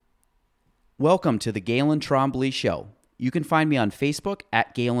Welcome to the Galen Trombley Show. You can find me on Facebook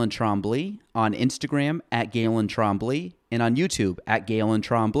at Galen Trombley, on Instagram at Galen Trombley, and on YouTube at Galen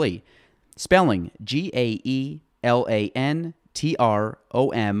Trombley. Spelling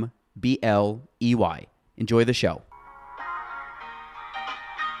GaelenTrombley. Enjoy the show.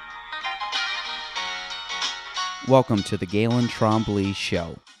 Welcome to the Galen Trombley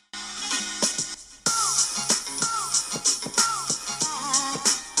Show.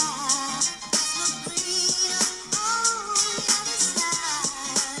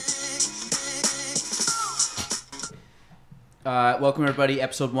 Welcome everybody,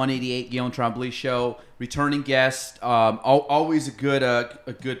 episode 188, Galen Trombley Show. Returning guest, always a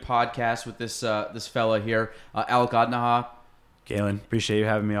good podcast with this fella here, Alec Odnoha. Galen, appreciate you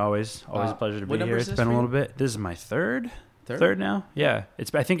having me. Always a pleasure to be here. It's been a little bit. This is my third now. Yeah,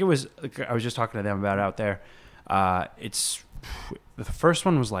 I think it was. I was just talking to them about it out there. It's the first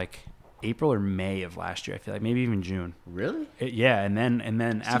one was like April or May of last year. I feel like maybe even June. Really? Yeah, and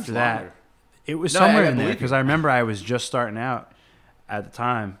then after longer. that, it was somewhere in there because I remember I was just starting out at the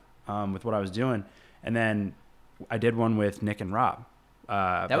time with what I was doing, and then I did one with Nick and Rob.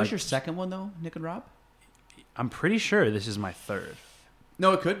 That was your second one though, Nick and Rob? I'm pretty sure this is my third.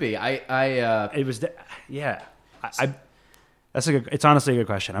 No, it could be. It was. Yeah. That's a good. It's honestly a good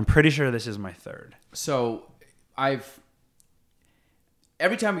question. I'm pretty sure this is my third. So, every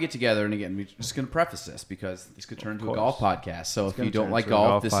time we get together, and again, we're just going to preface this because this could turn into a golf podcast. So if you don't like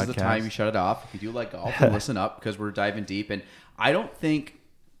golf, this is the time you shut it off. If you do like golf, then listen up because we're diving deep. And I don't think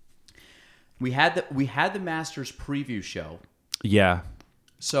we had the Masters preview show. Yeah.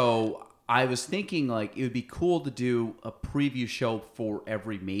 So I was thinking like it would be cool to do a preview show for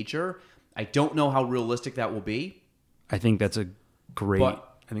every major. I don't know how realistic that will be. I think that's a great idea.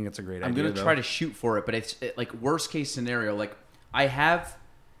 I'm going to try to shoot for it, but it's like worst case scenario. Like I have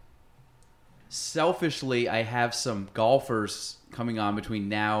some golfers coming on between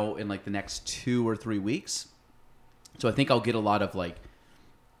now and like the next 2 or 3 weeks. So I think I'll get a lot of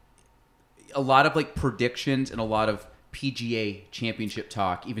predictions and a lot of PGA championship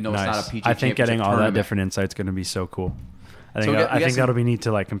talk, even though it's not a PGA I think getting all tournament. that different insight is going to be so cool. I think that'll be neat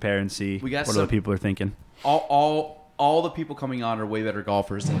to like compare and see what other people are thinking. All the people coming on are way better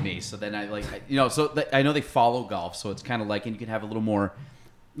golfers than me. So then I know they follow golf. So it's kind of like, and you can have a little more,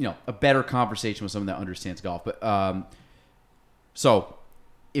 a better conversation with someone that understands golf. But so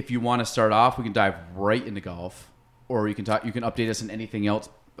if you want to start off, we can dive right into golf, or you can update us on anything else.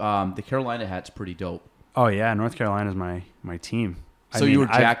 The Carolina hat's pretty dope. Oh yeah, North Carolina's my team. So you were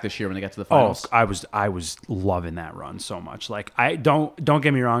jacked this year when they got to the finals. Oh, I was loving that run so much. Like I don't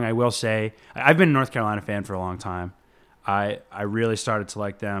get me wrong. I will say I've been a North Carolina fan for a long time. I really started to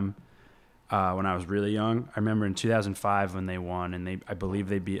like them when I was really young. I remember in 2005 when they won, and I believe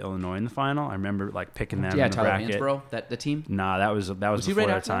they beat Illinois in the final. I remember like picking them. Yeah, in the Tyler bracket. Hansbrough, the team. Nah, that was before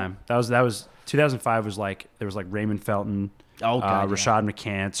that time. That was 2005 was like there was like Raymond Felton, Rashad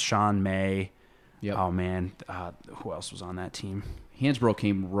McCants, Sean May. Yep. Oh man, who else was on that team? Hansbrough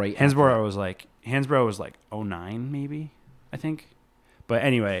came right. Hansbrough was like 09 maybe, I think. But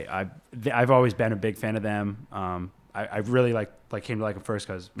anyway, I've always been a big fan of them. I really came to like them first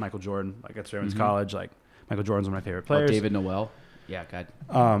because Michael Jordan. Like at Fairmont College, like Michael Jordan's one of my favorite players. David Noel. Yeah, God.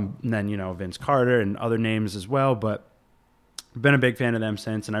 And then Vince Carter and other names as well. But been a big fan of them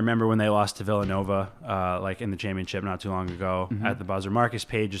since. And I remember when they lost to Villanova, like in the championship not too long ago at the buzzer. Marcus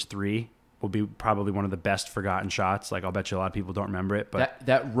Page's 3 will be probably one of the best forgotten shots. Like I'll bet you a lot of people don't remember it. But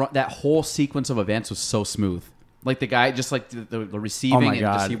that whole sequence of events was so smooth. Like the guy, just like the receiving, and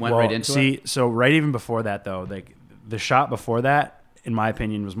just he went right into it. So right even before that though, like the shot before that, in my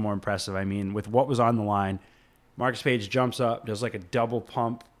opinion, was more impressive. I mean, with what was on the line, Marcus Page jumps up, does like a double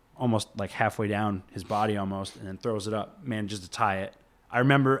pump, almost like halfway down his body almost, and then throws it up, manages to tie it. I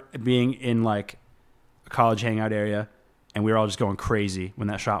remember being in like a college hangout area, and we were all just going crazy when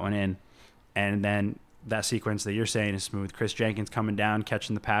that shot went in. And then that sequence that you're saying is smooth. Chris Jenkins coming down,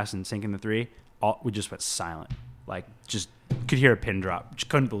 catching the pass and sinking the 3. We just went silent. Like just could hear a pin drop. Just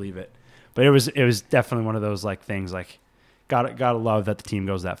couldn't believe it. But it was definitely one of those like things like gotta love that the team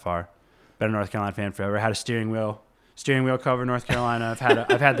goes that far. Been a North Carolina fan forever. Had a steering wheel cover North Carolina.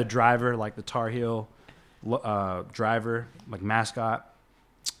 I've had the driver, like the Tar Heel driver, like mascot.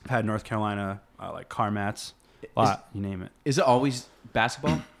 I've had North Carolina like car mats. You name it. Is it always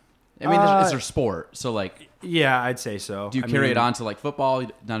basketball? I mean, it's their sport, so like. Yeah, I'd say so. Do you carry it on to like football?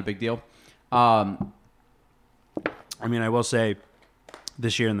 Not a big deal. I mean, I will say,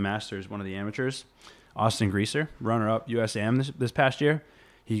 this year in the Masters, one of the amateurs, Austin Greaser, runner-up USAM this past year,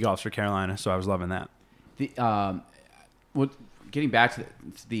 he golfs for Carolina, so I was loving that. getting back to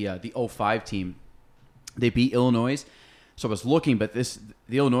the 05 team, they beat Illinois. So I was looking, but the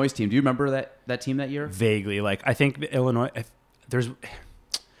Illinois team. Do you remember that team that year? Vaguely, like I think Illinois. If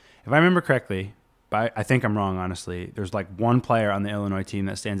I remember correctly, but I think I'm wrong. Honestly, there's like one player on the Illinois team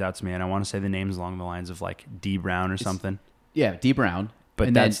that stands out to me, and I want to say the names along the lines of like D Brown or something. Yeah, D Brown, but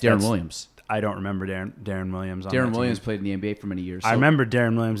and then Darren Williams. I don't remember Darren Williams. Darren Williams played in the NBA for many years. So. I remember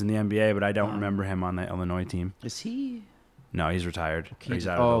Darren Williams in the NBA, but I don't remember him on the Illinois team. Is he? No, he's retired. He's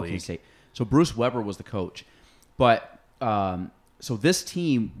out of the league. State. So Bruce Weber was the coach, but so this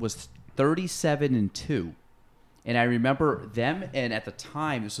team was 37-2, and I remember them. And at the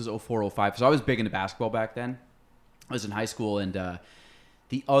time, this was 04-05. So I was big into basketball back then. I was in high school, and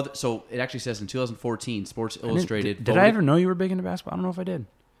the other. So it actually says in 2014, Sports Illustrated. Did I ever know you were big into basketball? I don't know if I did.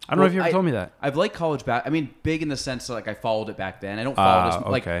 I don't know if you ever told me that. I've liked college basketball. I mean, big in the sense that like I followed it back then. I don't follow it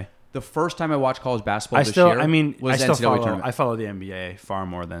as like the first time I watched college basketball was NCAA tournament. I follow the NBA far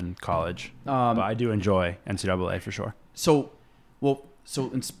more than college, but I do enjoy NCAA for sure. So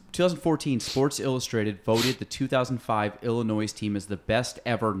in 2014, Sports Illustrated voted the 2005 Illinois team as the best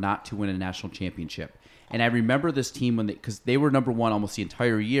ever not to win a national championship. And I remember this team because they were number one almost the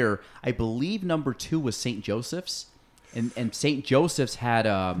entire year. I believe number 2 was St. Joseph's. And St. Joseph's had,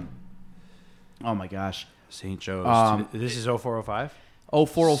 oh my gosh. St. Joe's. This is 0405?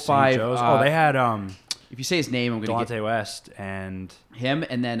 0405. They had, if you say his name, I'm going to get West and him,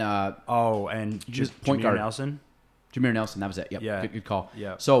 and then, and just point guard Nelson. Jameer Nelson, that was it. Yep. Yeah. Good call.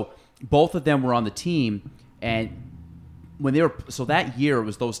 Yeah. So both of them were on the team, and when they were, so that year it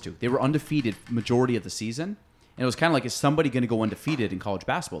was those two. They were undefeated majority of the season. And it was kind of like, is somebody going to go undefeated in college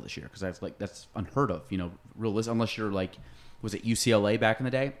basketball this year? Because that's unheard of, realistic. Unless you're like, was it UCLA back in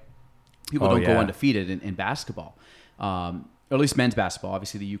the day? People don't go undefeated in basketball, or at least men's basketball.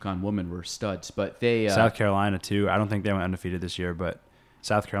 Obviously, the UConn women were studs, but they South Carolina too. I don't think they went undefeated this year, but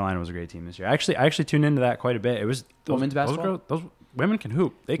South Carolina was a great team this year. I actually tuned into that quite a bit. It was women's basketball. Those women can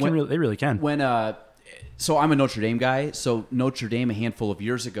hoop. They really can. So I'm a Notre Dame guy. So Notre Dame, a handful of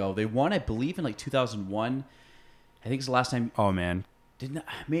years ago, they won, I believe, in like 2001. I think it's the last time. Oh man, they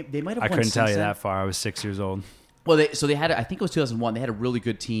might have. I won couldn't tell you then. that far. I was 6 years old. Well, they had. I think it was 2001. They had a really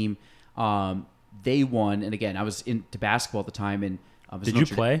good team. They won, and again, I was into basketball at the time. And did you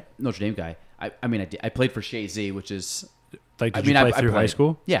play? Notre Dame guy. I mean, I did. I played for Shea Z, which is like. Did you play through high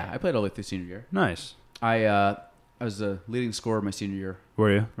school? Yeah, I played all the way through senior year. Nice. I was the leading scorer my senior year.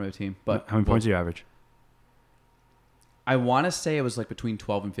 Were you? For my team. But how many points do you average? I want to say it was like between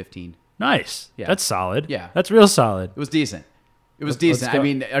 12 and 15. Nice. Yeah. That's solid. Yeah. That's real solid. It was decent. I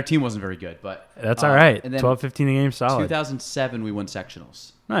mean, our team wasn't very good, but that's all right. And then 12, 15 a game, solid. 2007, we won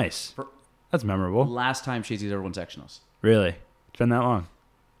sectionals. Nice. That's memorable. Last time Shazy's ever won sectionals. Really? It's been that long.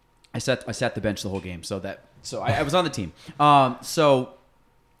 I sat the bench the whole game, so I was on the team. So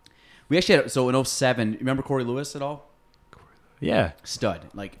we actually had in 07. Remember Corey Lewis at all? Yeah. Stud,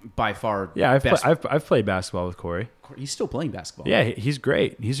 like by far. Yeah, I've played basketball with Corey. He's still playing basketball. Yeah, he's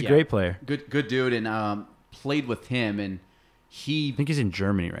great. He's a great player. Good dude, and played with him, and I think he's in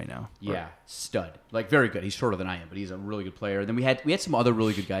Germany right now. Yeah, stud, like very good. He's shorter than I am, but he's a really good player. And then we had some other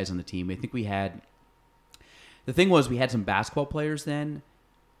really good guys on the team. I think we had. The thing was, we had some basketball players then,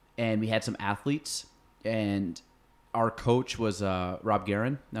 and we had some athletes, and our coach was Rob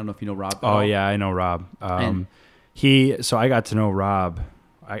Guerin. I don't know if you know Rob. Oh yeah, I know Rob. So I got to know Rob.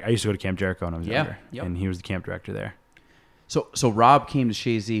 I used to go to Camp Jericho when I was younger, and he was the camp director there. So Rob came to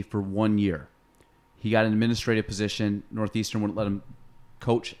Shazy for 1 year. He got an administrative position. Northeastern wouldn't let him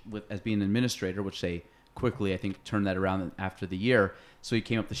coach as being an administrator, which they quickly, I think, turned that around after the year. So he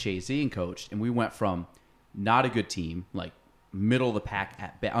came up to Shazy and coached, and we went from not a good team, like middle of the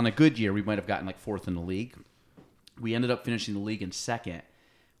pack. On a good year, we might have gotten like 4th in the league. We ended up finishing the league in 2nd.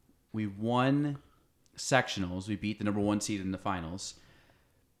 We won sectionals. We beat the number 1 seed in the finals.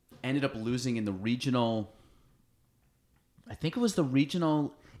 Ended up losing in the regional. I think it was the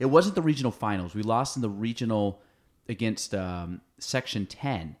regional. It wasn't the regional finals. We lost in the regional against Section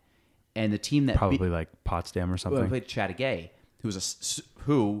 10, and the team that probably like Potsdam or something. We played Chattagay,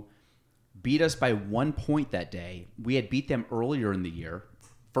 who beat us by 1 point that day. We had beat them earlier in the year.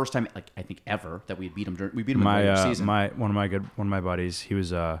 First time, like I think ever, that we had beat them. We beat them in the season. One of my buddies. He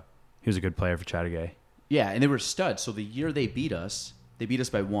was a good player for Chattagay. Yeah, and they were studs. So the year they beat us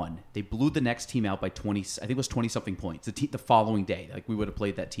by 1. They blew the next team out by 20. I think it was 20-something points. The following day, like we would have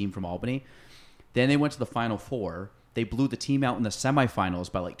played that team from Albany. Then they went to the Final Four. They blew the team out in the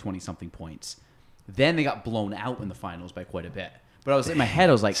semifinals by like 20-something points. Then they got blown out in the finals by quite a bit. But I was in my head,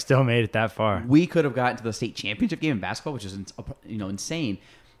 I was like, still made it that far. We could have gotten to the state championship game in basketball, which is insane.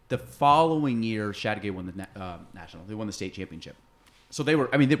 The following year, Chateauguay won the national. They won the state championship. So they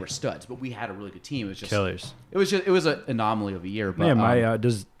were studs, but we had a really good team. It was just Killers. It was an anomaly of a year. But,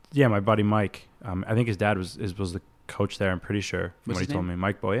 my buddy Mike. I think his dad was the coach there. I'm pretty sure from what he told me.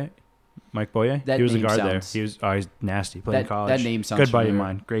 Mike Boye. He was a guard there. He's nasty. Played in college. That name sounds good buddy of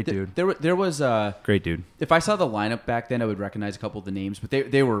familiar. mine. Great dude. There was great dude. If I saw the lineup back then, I would recognize a couple of the names. But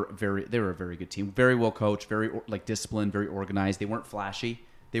they were a very good team. Very well coached. Very disciplined. Very organized. They weren't flashy.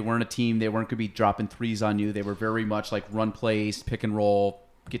 They weren't a team. They weren't going to be dropping threes on you. They were very much like run plays, pick and roll,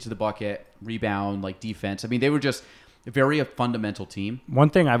 get to the bucket, rebound, like defense. I mean, they were just a very fundamental team. One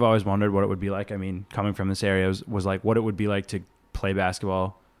thing I've always wondered what it would be like. I mean, coming from this area was like what it would be like to play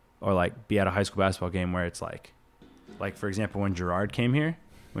basketball or like be at a high school basketball game where it's like for example, when Gerard came here,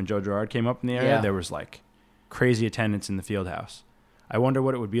 when Joe Gerard came up in the area, there was like crazy attendance in the field house. I wonder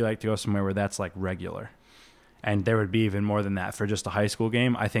what it would be like to go somewhere where that's like regular. And there would be even more than that for just a high school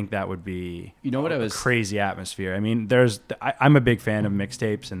game. I think that would be a crazy atmosphere. I mean, I'm a big fan of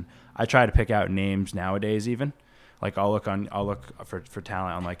mixtapes, and I try to pick out names nowadays even. Like I'll look for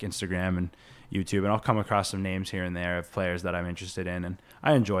talent on like Instagram and YouTube, and I'll come across some names here and there of players that I'm interested in, and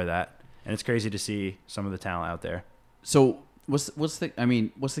I enjoy that. And it's crazy to see some of the talent out there. So what's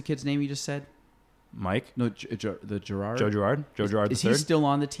the kid's name you just said? Mike? No, the Gerard. Joe Gerard. Joe Gerard. Is he still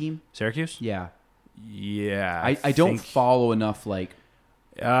on the team? Syracuse? Yeah. Yeah. I don't follow enough. Like,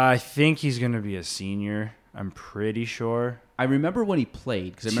 I think he's going to be a senior. I'm pretty sure. I remember when he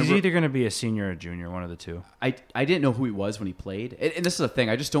played because he's either going to be a senior or a junior, one of the two. I didn't know who he was when he played, and this is the thing.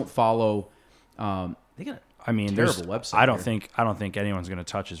 I just don't follow. They got a terrible website. I don't think anyone's going to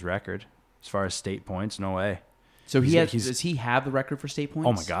touch his record as far as state points. No way. So does he have the record for state points?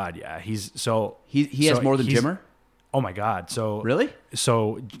 Oh my God, yeah. He has more than Jimmer. Oh my God. So really?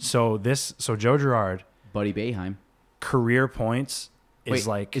 So Joe Gerard, Buddy Boeheim, career points is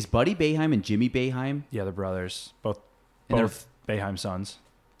is Buddy Boeheim and Jimmy Boeheim? Yeah, they're brothers, both Boeheim sons.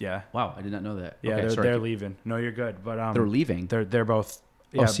 Yeah. Wow, I did not know that. Yeah, okay, they're leaving. No, you're good, but they're leaving. They're both.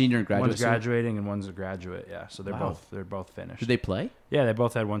 Yeah, senior and graduate. One's graduating and one's a graduate. Yeah, so they're both finished. Did they play? Yeah, they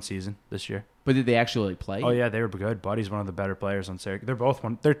both had one season this year. But did they actually play? Oh yeah, they were good. Buddy's one of the better players on Syracuse.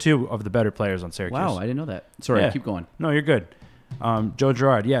 They're two of the better players on Syracuse. Wow, I didn't know that. Sorry, keep going. No, you're good. Joe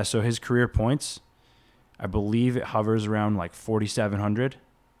Gerard, yeah. So his career points, I believe it hovers around like 4,700.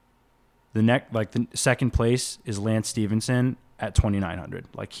 The second place is Lance Stevenson at 2,900.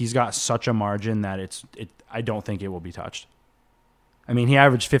 Like he's got such a margin that I don't think it will be touched. I mean, he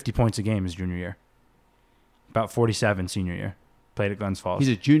averaged 50 points a game his junior year. About 47 senior year. Played at Glens Falls.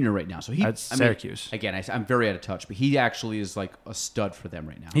 He's a junior right now, so that's Syracuse. Again, I'm very out of touch, but he actually is like a stud for them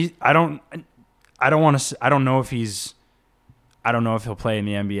right now. I don't know if he'll play in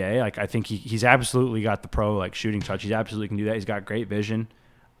the NBA. Like I think he's absolutely got the pro like shooting touch. He absolutely can do that. He's got great vision.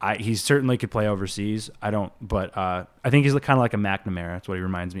 He certainly could play overseas. I think he's kind of like a McNamara. That's what he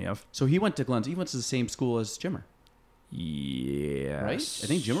reminds me of. So he went to Glens. He went to the same school as Jimmer. Yes. Right? I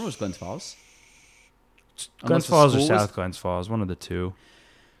think Jimmer was Glens Falls. Glens Falls or South Glens Falls, one of the two.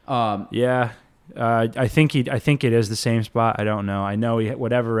 Yeah. I think it is the same spot. I don't know. I know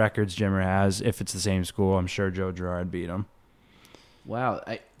whatever records Jimmer has, if it's the same school, I'm sure Joe Gerard beat him. Wow.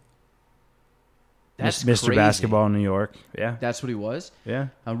 That's Mr. crazy. Basketball in New York. Yeah. That's what he was? Yeah.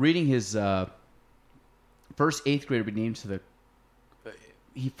 I'm reading his first eighth grader be named to the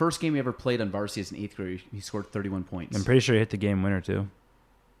first game he ever played on varsity as an eighth grader. He scored 31 points. I'm pretty sure he hit the game winner too.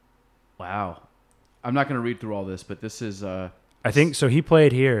 Wow. I'm not going to read through all this, but this is... I think so. He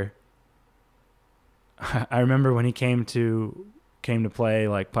played here. I remember when he came to play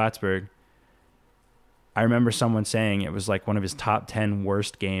like Plattsburgh. I remember someone saying it was like one of his top 10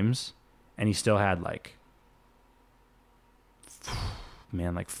 worst games, and he still had like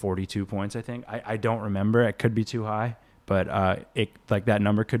 42 points. I think I don't remember. It could be too high, but that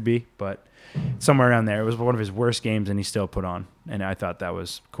number could be, but somewhere around there. It was one of his worst games, and he still put on, and I thought that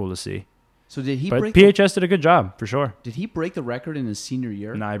was cool to see. So did he? But PHS did a good job for sure. Did he break the record in his senior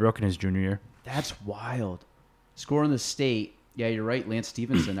year? No, he broke in his junior year. That's wild. Scoring the state. Yeah, you're right. Lance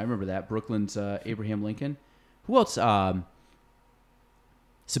Stevenson. I remember that. Brooklyn's Abraham Lincoln. Who else?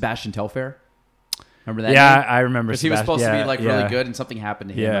 Sebastian Telfair. Remember that? Yeah, name? I remember. Because he was supposed to be really good, and something happened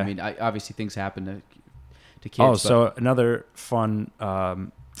to him. Yeah. I mean, obviously things happen to kids. Oh, so another fun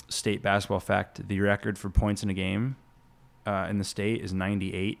state basketball fact: the record for points in a game in the state is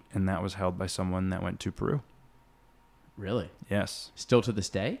 98, and that was held by someone that went to Peru. Really? Yes. Still to this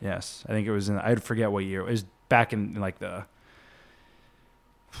day? Yes. I think it was I forget what year. It was back in like the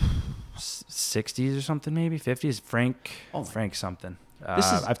 60s or something, maybe 50s. Frank something.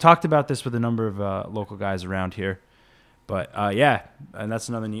 I've talked about this with a number of local guys around here, But yeah, and that's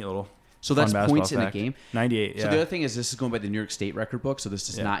another neat little. So fun that's basketball points in a fact. game. 98. Yeah. So the other thing is this is going by the New York State record book. So this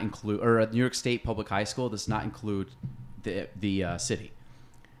does not include, or New York State Public High School does not include the city.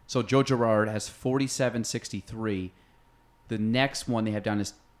 So Joe Girard has 47.63. The next one they have down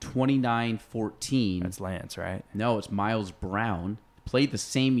is 29.14. That's Lance, right? No, it's Miles Brown. Played the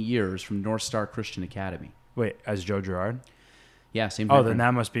same years from North Star Christian Academy. Wait, as Joe Girard? Yeah, same. Oh, record. then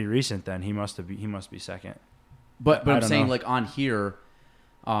that must be recent. Then he must be second. But I I'm don't saying know. like on here,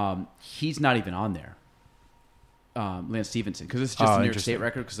 he's not even on there. Lance Stevenson, because it's just a New York State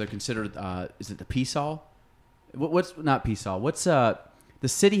record because they're considered. Is it the Peasaw? What's not Peasaw? What's the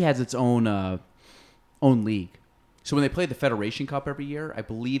city has its own league. So when they play the Federation Cup every year, I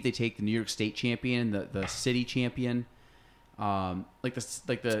believe they take the New York State champion, the city champion, like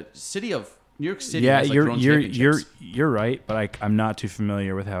the city of New York City. Yeah, has like their own championships. you're right, but I'm not too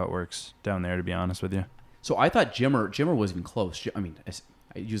familiar with how it works down there, to be honest with you. So I thought Jimmer was even close. I mean,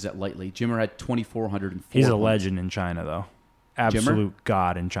 I use that lightly. Jimmer had 2,404. He's a points. legend in China, though. Absolute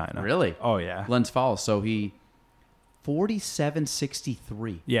god in China. Really? Oh yeah. Glens Falls. So he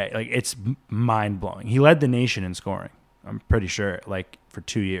 47.63. Yeah, like it's mind blowing. He led the nation in scoring. I'm pretty sure, like for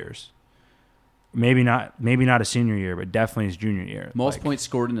 2 years. Maybe not a senior year, but definitely his junior year. Most points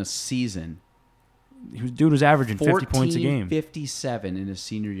scored in a season. Dude was averaging 50 points a game. 57 in his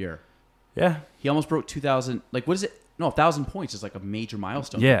senior year. Yeah. He almost broke 2,000. Like, what is it? No, 1,000 points is like a major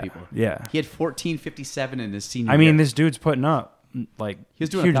milestone Yeah. for people. Yeah. He had 14.57 in his senior I mean, year. this dude's putting up like He was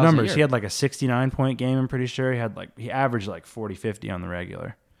doing huge 1,000 a numbers. year. He had like a 69-point game, I'm pretty sure. He averaged like 40, 50 on the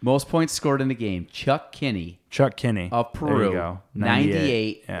regular. Most points scored in a game. Chuck Kinney Chuck Kinney of Peru. There you go.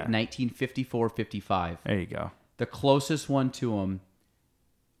 98, Yeah. 1954-55. There you go. The closest one to him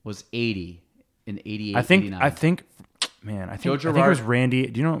was 80 in 88, I think 89. man, I Joe think it Girard- was Randy.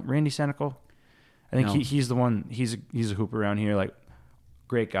 Do you know Randy Senecal? I think No. he's the one. He's a hoop around here. Like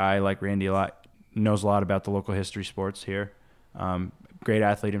great guy. Like Randy a lot. Knows a lot about the local history sports here. Great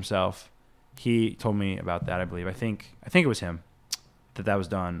athlete himself. He told me about that. I believe. I think it was him that was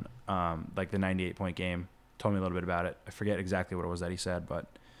done. Like the 98-point game. Told me a little bit about it. I forget exactly what it was that he said, but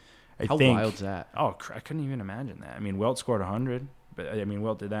How wild's that? Oh, I couldn't even imagine that. I mean, Wilt scored 100, but I mean,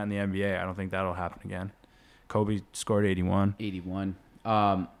 Wilt did that in the NBA. I don't think that'll happen again. Kobe scored 81. 81.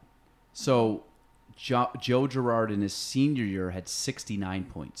 So Joe Girard in his senior year had 69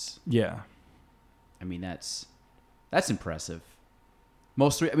 points. Yeah. I mean, that's impressive.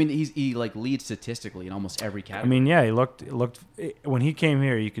 Most three. I mean, he like leads statistically in almost every I category. mean, yeah, he looked when he came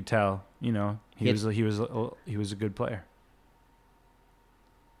here, you could tell, he He was a good player.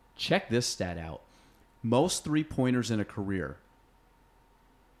 Check this stat out. Most three-pointers in a career.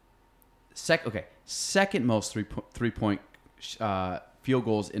 Second most three-point field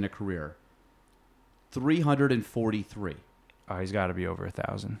goals in a career. 343. Oh, he's got to be over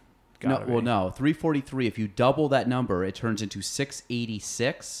 1,000. No, 343. If you double that number, it turns into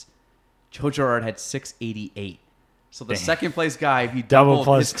 686. Joe Girard had 688. So the second place guy, if you doubled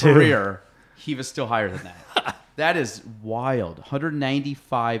his career, he was still higher than that. That is wild.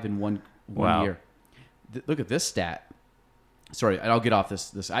 195 in one year. Look at this stat. Sorry, I'll get off this.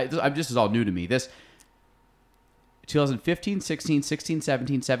 This is all new to me. This 2015, 16, 16,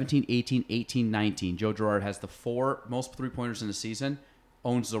 17, 17, 18, 18, 19. Joe Girard has the four most three-pointers in a season,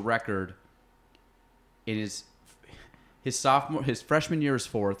 owns the record. It is his freshman year is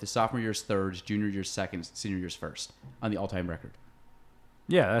fourth, his sophomore year is third, his junior year is second, his senior year is first on the all-time record.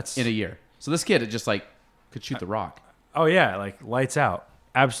 Yeah, that's in a year. So this kid just like could shoot the rock. Oh yeah, like lights out.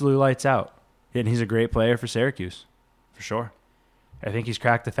 Absolute lights out. And he's a great player for Syracuse. For sure. I think he's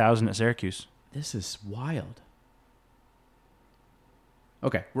cracked 1,000 at Syracuse. This is wild.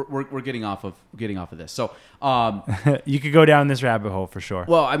 Okay, we're getting off of this. So, you could go down this rabbit hole for sure.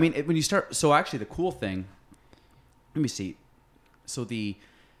 Well, I mean, when you start, so actually, the cool thing. Let me see. So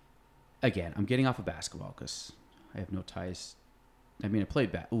again, I'm getting off of basketball because I have no ties. I mean, I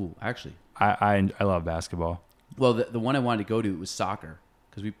played actually, I love basketball. Well, the one I wanted to go to was soccer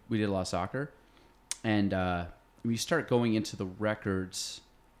because we did a lot of soccer, and when you start going into the records,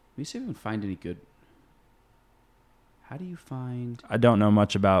 let me see if we can find any good. How do you find? I don't know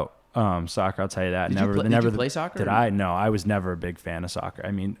much about soccer. I'll tell you that. Did you play soccer? Did I? No, I was never a big fan of soccer.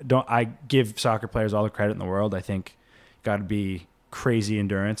 I mean, I give soccer players all the credit in the world. I think got to be crazy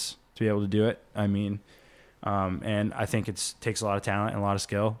endurance to be able to do it. I mean, and I think it takes a lot of talent and a lot of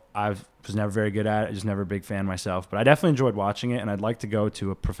skill. I was never very good at it. Just never a big fan myself. But I definitely enjoyed watching it, and I'd like to go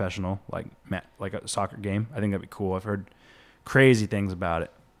to a professional like a soccer game. I think that'd be cool. I've heard crazy things about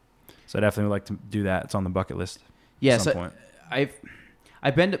it, so I definitely would like to do that. It's on the bucket list. Yes,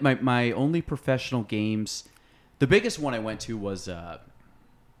 I've been to my only professional games. The biggest one I went to was the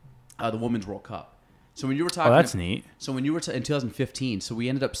Women's World Cup. So when you were talking, that's neat. So when you were in 2015, so we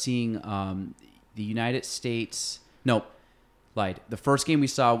ended up seeing the United States. No, lied. The first game we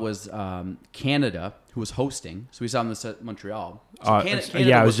saw was Canada, who was hosting. So we saw them in Montreal. So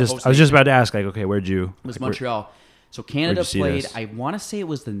Canada I was just about to ask, like, okay, where'd you? It was Montreal. So Canada played. I want to say it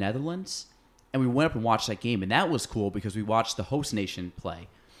was the Netherlands, and we went up and watched that game, and that was cool because we watched the host nation play.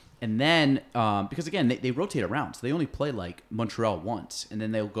 And then, because again, they rotate around. So they only play like Montreal once, and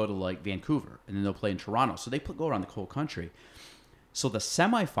then they'll go to like Vancouver, and then they'll play in Toronto. So they go around the whole country. So the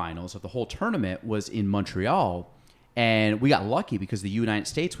semifinals of the whole tournament was in Montreal, and we got lucky because the United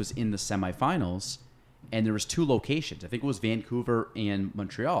States was in the semifinals, and there was 2 locations. I think it was Vancouver and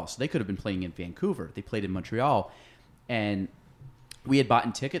Montreal. So they could have been playing in Vancouver. They played in Montreal, and we had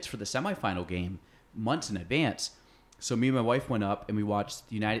bought tickets for the semifinal game months in advance. So me and my wife went up and we watched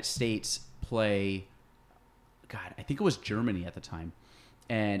the United States play, God, I think it was Germany at the time.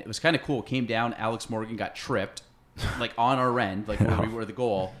 And it was kind of cool. It came down, Alex Morgan got tripped, like on our end, like where we were the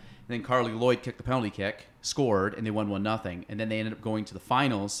goal. And then Carly Lloyd kicked the penalty kick, scored, and they won 1-0. And then they ended up going to the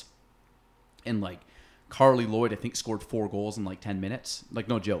finals. And like Carly Lloyd, I think, scored 4 goals in like 10 minutes. Like,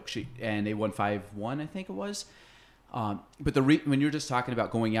 no joke. And they won 5-1, I think it was. But when you're just talking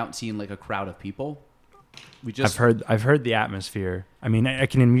about going out and seeing like a crowd of people, I've heard the atmosphere. I mean, I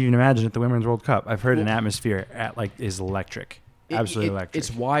can even imagine at the Women's World Cup. I've heard an atmosphere is electric, absolutely electric.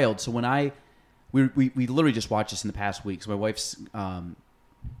 It's wild. So when we literally just watched this in the past week. So my wife's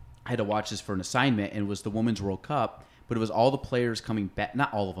had to watch this for an assignment, and it was the Women's World Cup. But it was all the players coming back.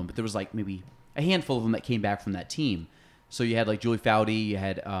 Not all of them, but there was like maybe a handful of them that came back from that team. So you had like Julie Foudy, you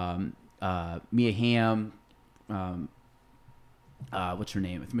had Mia Hamm. What's her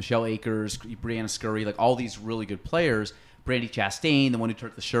name? Michelle Akers, Brianna Scurry, like all these really good players. Brandi Chastain, the one who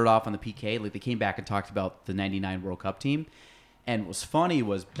took the shirt off on the PK, like they came back and talked about the '99 World Cup team. And what was funny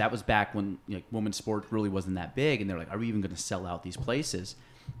was that was back when women's sport really wasn't that big, and they're like, "Are we even going to sell out these places?"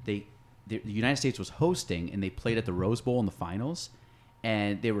 The United States was hosting, and they played at the Rose Bowl in the finals,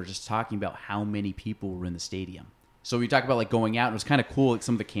 and they were just talking about how many people were in the stadium. So we talk about like going out, and it was kind of cool. Like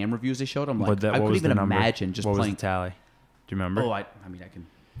some of the camera views they showed, I'm like, I couldn't even imagine just what playing. Was the tally? Do you remember? Oh, I mean, I can.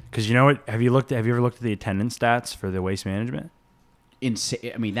 Because you know what? Have you ever looked at the attendance stats for the waste management?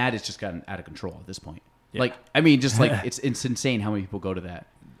 Insane. I mean, that has just gotten out of control at this point. Yeah. Like, I mean, just like it's insane how many people go to that.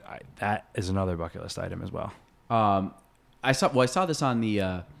 That is another bucket list item as well. I saw this on the.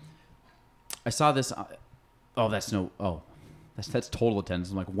 I saw this. That's total attendance.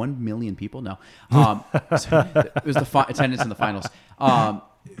 I'm like 1 million people. No, it was the attendance in the finals. I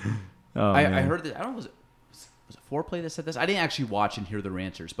heard that. I don't know. Was it Foreplay that said this? I didn't actually watch and hear their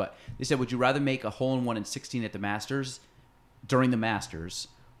answers, but they said, would you rather make a hole-in-one in 16 at the Masters during the Masters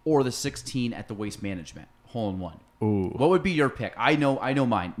or the 16 at the Waste Management hole-in-one? Ooh. What would be your pick? I know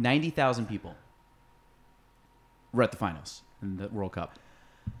mine. 90,000 people were at the finals in the World Cup.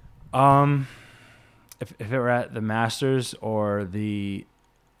 If it were at the Masters or the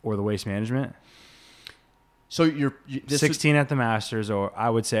Waste Management. So 16 at the Masters, or I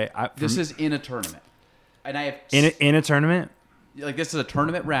would say this is in a tournament. And I have in a tournament, like this is a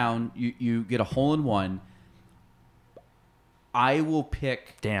tournament round. You get a hole-in-one. I will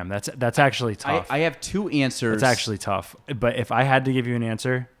pick. Damn, that's actually tough. I have 2 answers. It's actually tough. But if I had to give you an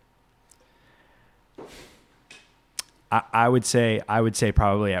answer, I would say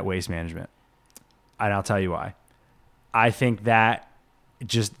probably at Waste Management, and I'll tell you why. I think that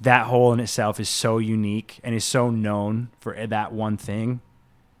just that hole in itself is so unique and is so known for that one thing.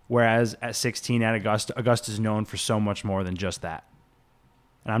 Whereas at 16 at Augusta's known for so much more than just that.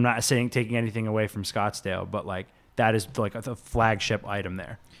 And I'm not taking anything away from Scottsdale, but like that is like a flagship item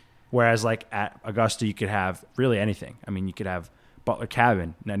there. Whereas like at Augusta, you could have really anything. I mean, you could have Butler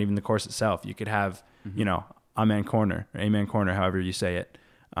Cabin, not even the course itself. You could have, A-Man Corner, or A-Man Corner, however you say it.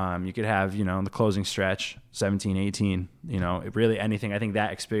 You could have, the closing stretch, 17, 18, really anything. I think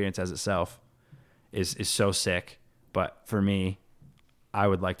that experience as itself is so sick. But for me, I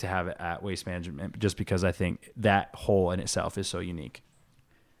would like to have it at Waste Management just because I think that hole in itself is so unique.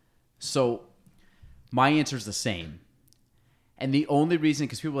 So my answer is the same. And the only reason,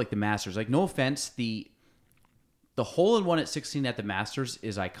 because people like the Masters, like no offense, the hole-in-one at 16 at the Masters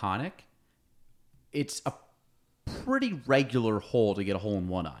is iconic. It's a pretty regular hole to get a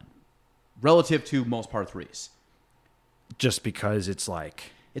hole-in-one on relative to most par threes. Just because it's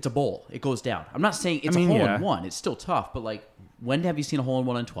like... It's a bowl. It goes down. I'm not saying it's a hole-in-one. It's still tough, but like, when have you seen a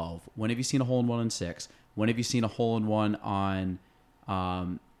hole-in-one on 12? When have you seen a hole-in-one on 6? When have you seen a hole-in-one on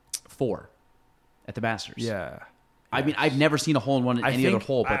 4 at the Masters? Yeah. I mean, I've never seen a hole-in-one in any other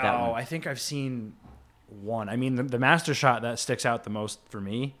hole but that one. I think I've seen one. I mean, the master shot that sticks out the most for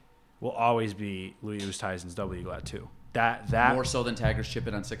me will always be Louis Oosthuizen's double eagle at 2. That more so than Tiger's chip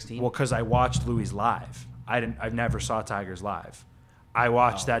in on 16. Well, because I watched Louis live. I've never saw Tigers live. I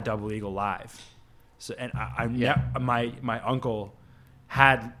watched that double eagle live. So and my uncle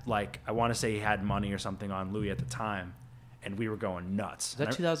had I want to say he had money or something on Louis at the time, and we were going nuts. Is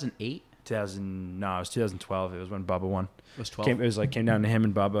that 2008? No, it was 2012. It was when Bubba won. It was 12. Came down to him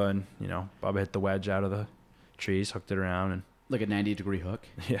and Bubba, and Bubba hit the wedge out of the trees, hooked it around, and like a 90-degree hook.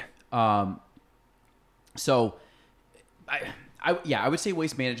 Yeah. So, I would say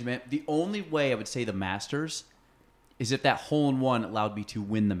waste management. The only way I would say the Masters is if that hole-in-one allowed me to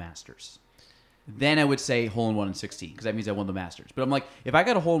win the Masters. Then I would say hole-in-one in 16 because that means I won the Masters. But I'm like, if I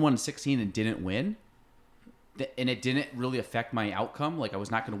got a hole-in-one in 16 and didn't win, and it didn't really affect my outcome, like I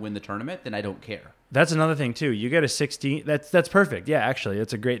was not going to win the tournament, then I don't care. That's another thing too. You get a 16. That's perfect. Yeah, actually,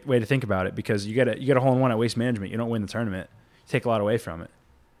 that's a great way to think about it because you get a hole-in-one at waste management. You don't win the tournament. You take a lot away from it.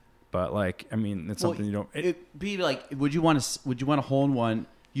 But it's something you don't. It'd be like, would you want a hole-in-one?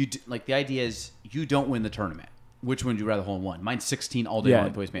 The idea is you don't win the tournament. Which one would you rather hole-in-one? Mine's 16 all day long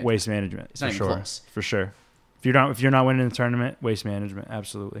with waste management. Waste management. It's not even close. For sure. If you're not winning the tournament, waste management,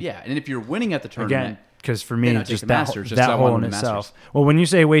 absolutely. Yeah, and if you're winning at the tournament, again, because for me, just that Masters, hole in itself. Well, when you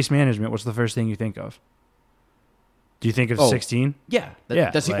say waste management, what's the first thing you think of? Do you think of 16? Yeah,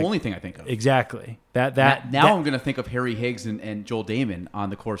 that's the only thing I think of. Exactly. Now I'm going to think of Harry Higgs and Joel Damon on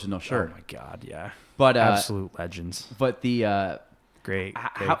the course of no shirt. Oh my God, yeah. But absolute legends. But the great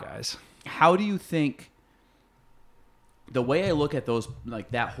guys. How do you think? The way I look at those,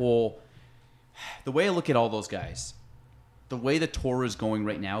 the way I look at all those guys, the way the tour is going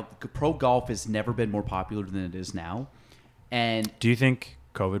right now, pro golf has never been more popular than it is now. And do you think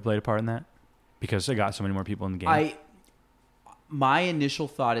COVID played a part in that? Because it got so many more people in the game. My initial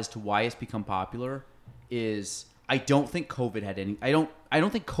thought as to why it's become popular is I don't think COVID had any. I don't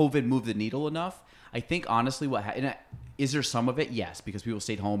think COVID moved the needle enough. I think honestly, is there some of it? Yes, because people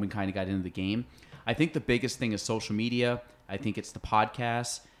stayed home and kind of got into the game. I think the biggest thing is social media. I think it's the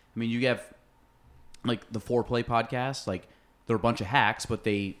podcasts. I mean, you have the Foreplay podcast. They're a bunch of hacks, but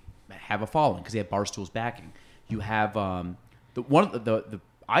they have a following because they have Barstool's backing. You have I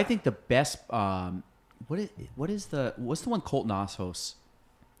think the best. What's the one Colton Oss hosts?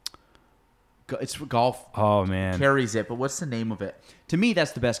 It's for golf. Oh man, carries it. But what's the name of it? To me,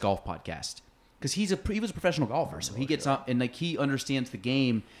 that's the best golf podcast because he was a professional golfer, so he gets up and he understands the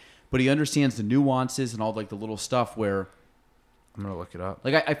game. But he understands the nuances and all the little stuff where I'm gonna look it up.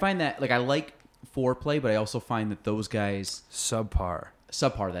 I find that I like Foreplay, but I also find that those guys subpar.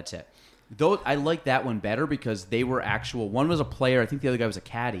 That's it. Though I like that one better because they were actual. One was a player. I think the other guy was a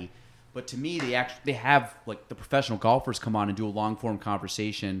caddy. But to me, they have the professional golfers come on and do a long form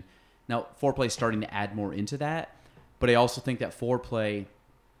conversation. Now Foreplay is starting to add more into that, but I also think that Foreplay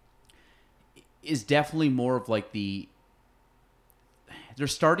is definitely more of they're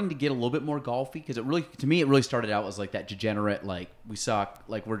starting to get a little bit more golfy because it really started out as that degenerate we suck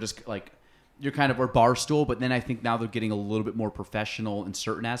we're just you're kind of our bar stool, but then I think now they're getting a little bit more professional in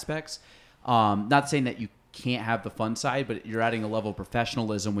certain aspects. Not saying that you can't have the fun side, but you're adding a level of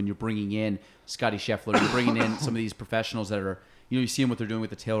professionalism when you're bringing in Scotty Scheffler, you're bringing in some of these professionals that are you see them what they're doing with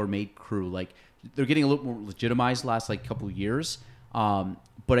the TaylorMade crew, they're getting a little more legitimized the last couple of years.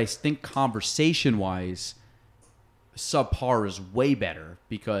 But I think conversation wise, subpar is way better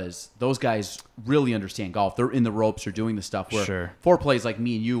because those guys really understand golf. They're in the ropes. They're doing the stuff where Foreplay is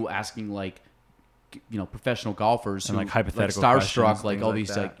me and you asking professional golfers and who hypothetical starstruck all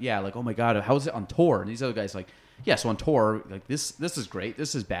these oh my God, how is it on tour? And these other guys so on tour this is great,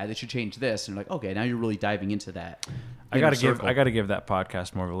 this is bad, they should change this, and okay, now you're really diving into that. I gotta give that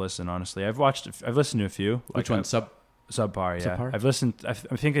podcast more of a listen. Honestly, I've listened to a few. Which one? Subpar? Yeah, Subpar? I've listened. I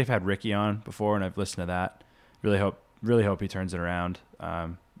think they've had Ricky on before, and I've listened to that. Really hope he turns it around.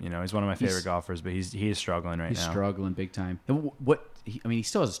 He's one of my favorite golfers, but he is struggling right now. He's struggling big time. And he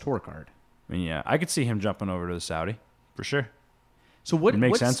still has his tour card. I mean, yeah, I could see him jumping over to the Saudi for sure. So what it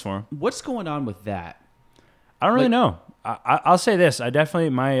makes sense for him? What's going on with that? I don't really know. I'll say this. I definitely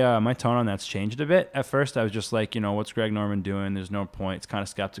my tone on that's changed a bit. At first, I was just what's Greg Norman doing? There's no point. It's kind of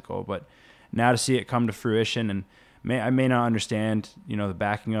skeptical, but now to see it come to fruition, and I may not understand the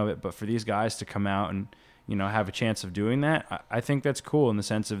backing of it, but for these guys to come out and have a chance of doing that, I think that's cool in the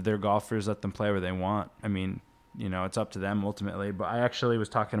sense of they're golfers, let them play where they want. I mean, it's up to them ultimately. But I actually was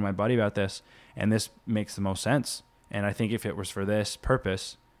talking to my buddy about this, and this makes the most sense. And I think if it was for this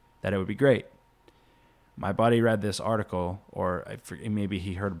purpose, that it would be great. My buddy read this article, or maybe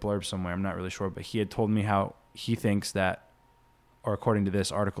he heard a blurb somewhere, I'm not really sure, but he had told me how he thinks that or according to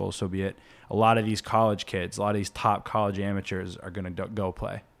this article, so be it, a lot of these college kids, a lot of these top college amateurs are going to go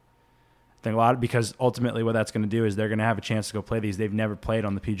play. I think because ultimately what that's going to do is they're going to have a chance to go play these. They've never played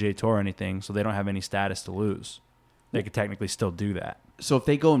on the PGA Tour or anything, so they don't have any status to lose. They could technically still do that. So if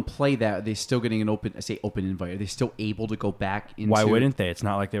they go and play that, are they still getting an open invite? Are they still able to go back into? Why wouldn't they? It's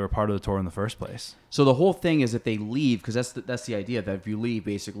not like they were part of the tour in the first place. So the whole thing is if they leave, because that's the idea, that if you leave,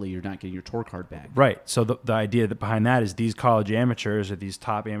 basically you're not getting your tour card back. Right. So the idea behind that is these college amateurs or these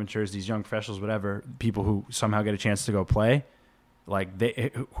top amateurs, these young professionals, whatever, people who somehow get a chance to go play, like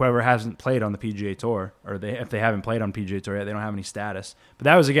whoever hasn't played on the PGA Tour, or if they haven't played on PGA Tour yet, they don't have any status. But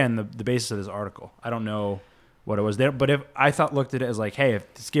that was, again, the basis of this article. I don't know what it was there, but if I looked at it as like, hey, if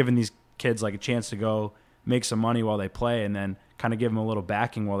it's giving these kids like a chance to go make some money while they play and then kind of give them a little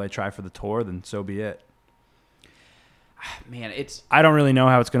backing while they try for the tour, then so be it. Man, I don't really know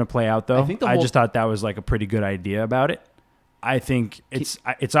how it's going to play out, though. I just thought that was like a pretty good idea about it. I think it's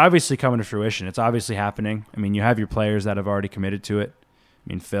obviously coming to fruition. It's obviously happening. I mean, you have your players that have already committed to it. I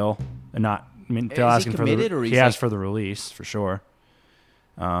mean, Phil asking for the release for sure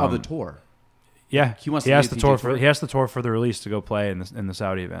of the tour. Yeah, he wants. He has the tour for the release to go play in the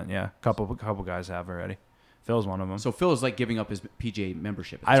Saudi event. Yeah, a couple guys have already. Phil's one of them. So Phil is like giving up his PGA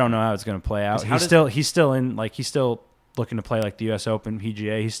membership. I don't know how it's going to play out. He's still looking to play like the U.S. Open,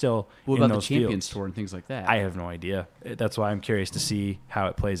 PGA. He's still in those the Champions fields. Tour and things like that. I have no idea. That's why I'm curious to see how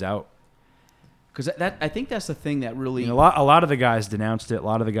it plays out. Because I think that's the thing that really a lot of the guys denounced it. A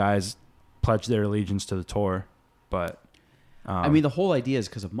lot of the guys pledged their allegiance to the tour, but I mean, the whole idea is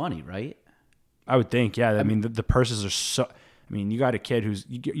because of money, right? I would think, yeah. I mean, the purses are so. I mean, you got a kid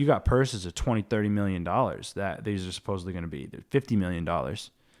you got purses of $20-30 million that these are supposedly going to be $50 million. I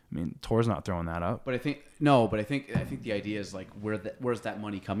mean, tour's not throwing that up. But I think the idea is like where's that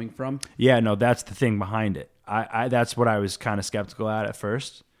money coming from? Yeah, no, that's the thing behind it. I that's what I was kind of skeptical at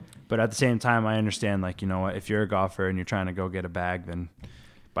first, but at the same time, I understand, like, you know what, if you're a golfer and you're trying to go get a bag, then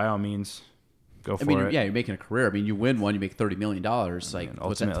by all means, go for it. Yeah, you're making a career. I mean, you win one, you make $30 million. Like,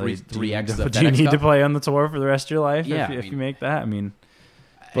 what's that, 3x of do you need to play on the tour for the rest of your life? Yeah, if you make that, I mean,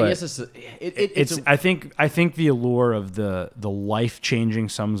 but I guess I think the allure of the life-changing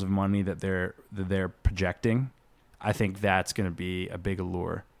sums of money that they're projecting, I think that's going to be a big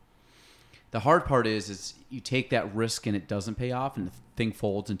allure. The hard part is you take that risk and it doesn't pay off, and the thing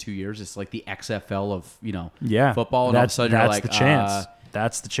folds in 2 years. It's like the XFL of football, and all of a sudden you're like, the chance.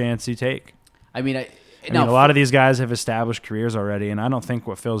 That's the chance you take. I mean, a lot of these guys have established careers already, and I don't think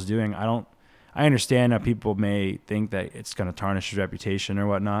what Phil's doing. I understand how people may think that it's going to tarnish his reputation or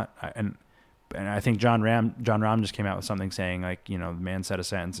whatnot, and I think John Rahm just came out with something saying, like, the man said a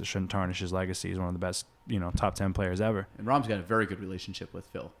sentence that shouldn't tarnish his legacy. He's one of the best, top 10 players ever. And Rahm's got a very good relationship with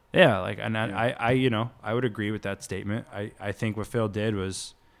Phil. Yeah, like, and I would agree with that statement. I think what Phil did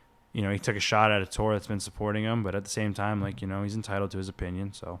was, he took a shot at a tour that's been supporting him, but at the same time, like, he's entitled to his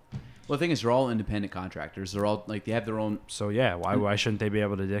opinion. So, well, the thing is, they're all independent contractors. They're all like, they have their own. So yeah, why shouldn't they be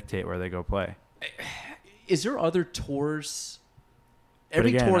able to dictate where they go play? Is there other tours?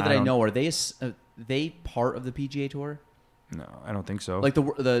 Every tour that I know, are they part of the PGA Tour? No, I don't think so. Like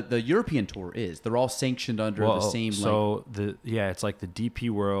the European Tour is. They're all sanctioned under the same. So it's like the DP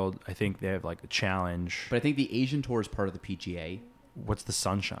World. I think they have like the Challenge. But I think the Asian Tour is part of the PGA. What's the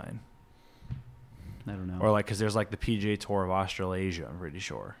Sunshine? I don't know. Or like, because there's like the PGA Tour of Australasia, I'm pretty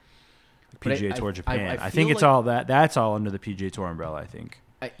sure. The PGA Tour Japan. I think it's all that. That's all under the PGA Tour umbrella, I think.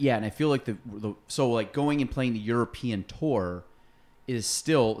 Yeah, and I feel like so like going and playing the European Tour is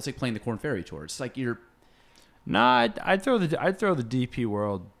still, it's like playing the Korn Ferry Tour. It's like you're. Nah, I'd throw the DP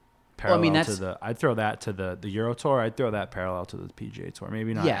World parallel to the. I'd throw that to the Euro Tour. I'd throw that parallel to the PGA Tour.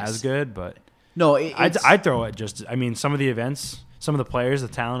 Maybe not as good, but no, I'd throw it just. I mean, some of the events, some of the players, the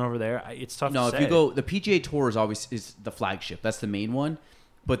talent over there. It's tough. No, to if say. you go, the PGA Tour is the flagship. That's the main one.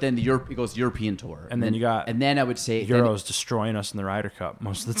 But then it goes European Tour, and then you got. And then I would say Euro's destroying us in the Ryder Cup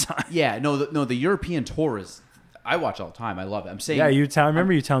most of the time. Yeah, the European Tour is. I watch all the time. I love it. I'm saying. Yeah, I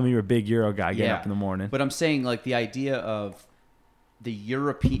remember you telling me you're a big Euro guy getting up in the morning. But I'm saying, like, the idea of the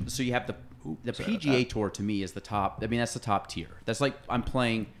European. So you have the PGA Tour, to me, is the top. I mean, that's the top tier. That's like I'm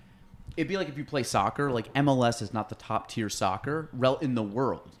playing. It'd be like if you play soccer. Like, MLS is not the top tier soccer in the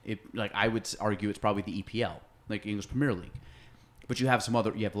world. I would argue it's probably the EPL, like English Premier League. But you have some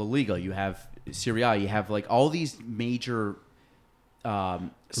other. You have La Liga. You have Serie A. You have like all these major.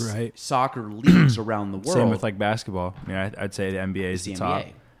 Soccer leagues around the world. Same with like basketball. I mean, I'd say the NBA is the top.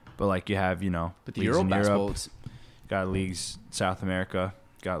 But like you have, but the Euro basketball, got leagues South America,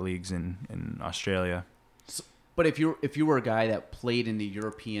 got leagues in Australia. But if you were a guy that played in the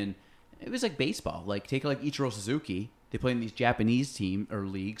European, it was like baseball. Like take like Ichiro Suzuki. They play in these Japanese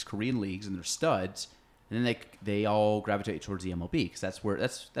leagues, Korean leagues, and they're studs. And then they all gravitate towards the MLB because that's where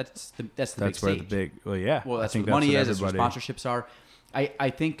that's the big stage. Where the big Well, that's where the money is. That's where sponsorships are. I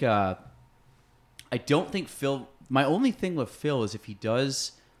think I don't think Phil. My only thing with Phil is if he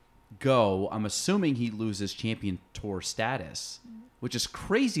does go, I'm assuming he loses champion tour status, which is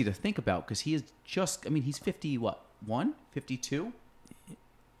crazy to think about because he is just. I mean, he's 52.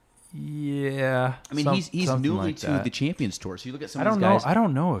 Yeah, I mean he's newly to the Champions Tour. So you look at some of these guys. I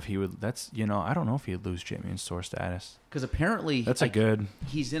don't know if he would. I don't know if he would lose Champions Tour status because apparently that's like, a good.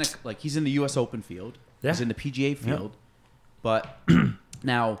 He's in the U.S. Open field. Yeah. He's in the PGA field, but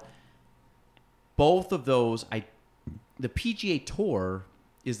now both of those, the PGA Tour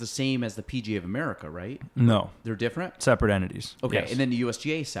is the same as the PGA of America, right? No, they're different, separate entities. Okay, yes. And then the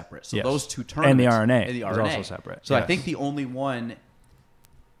USGA is separate. So yes. those two tournaments and the RNA is also separate. So yes. I think the only one.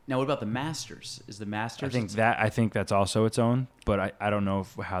 Now, what about the Masters? Is the Masters? I think that's also its own, but I don't know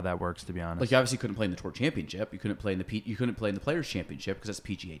how that works, to be honest. Like you obviously couldn't play in the Tour Championship. You couldn't play in the Players Championship because that's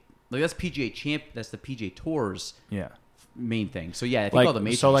PGA. Like that's PGA That's the PGA Tour's main thing. So yeah, I think all the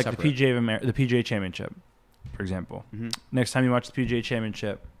majors. So like are the PGA of America, the PGA Championship, for example. Mm-hmm. Next time you watch the PGA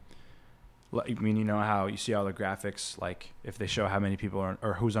Championship, I mean, you know how you see all the graphics, like if they show how many people are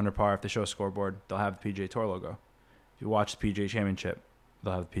or who's under par. If they show a scoreboard, they'll have the PGA Tour logo. If you watch the PGA Championship,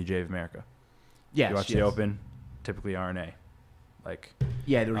 they'll have the PGA of America. Yes, you watch the Open, typically RNA. Like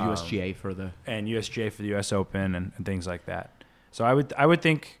they're USGA for the and USGA for the US Open and things like that. So I would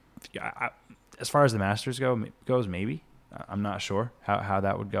think, as far as the Masters goes, maybe I'm not sure how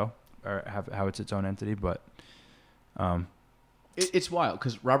that would go or how it's its own entity, but it's wild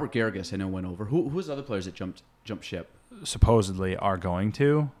because Robert Garrigus I know went over. Who's the other players that jumped ship? Supposedly are going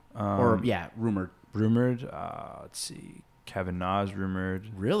to rumored. Let's see. Kevin Na's rumored.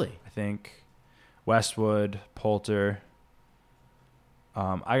 Really? I think Westwood, Poulter.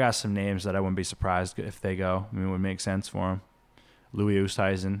 I got some names that I wouldn't be surprised if they go. I mean, it would make sense for them. Louis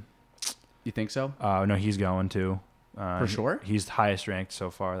Oosthuizen. You think so? No, he's going to. For sure? He's the highest ranked so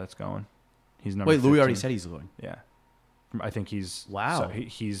far that's going. He's number 15. Louis already 15. said he's going. Yeah. I think he's... Wow. So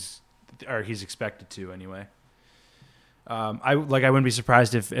he's expected to anyway. I wouldn't be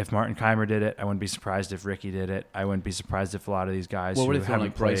surprised if Martin Keimer did it. I wouldn't be surprised if Ricky did it. I wouldn't be surprised if a lot of these guys. What were they feeling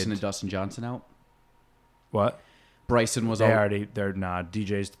like Bryson and Dustin Johnson out? What? Bryson was they're not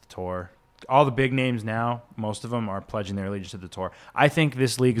DJs to the tour. All the big names now, most of them are pledging their allegiance to the tour. I think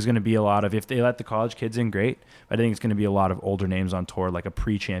this league is going to be a lot of, if they let the college kids in, great. But I think it's going to be a lot of older names on tour, like a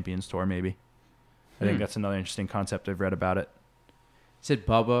pre-champions tour maybe. I think that's another interesting concept I've read about it. Said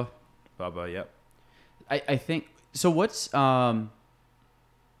Bubba. Bubba, yep. I think so. What's I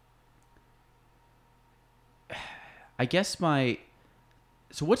guess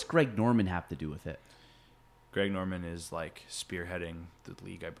so what's Greg Norman have to do with it? Greg Norman is like spearheading the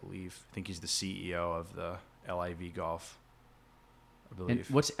league, I believe. I think he's the CEO of the LIV Golf. I believe. And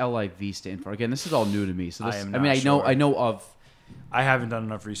what's LIV stand for? Again, this is all new to me. So this, sure. I know of. I haven't done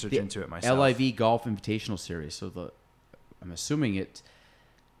enough research into it myself. LIV Golf Invitational Series. So I'm assuming it's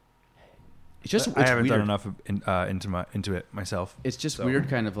just. I haven't done enough into it myself. It's just weird,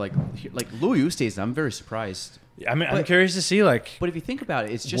 kind of like Louis Oosthuizen. I'm very surprised. I mean, I'm curious to see But if you think about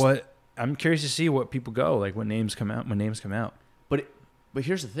it, it's just I'm curious to see what people go when names come out. But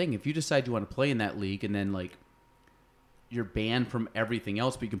here's the thing: if you decide you want to play in that league, and then you're banned from everything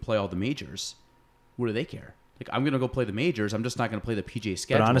else, but you can play all the majors, what do they care? Like, I'm going to go play the majors. I'm just not going to play the PGA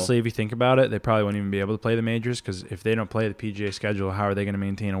schedule. But honestly, if you think about it, they probably won't even be able to play the majors because if they don't play the PGA schedule, how are they going to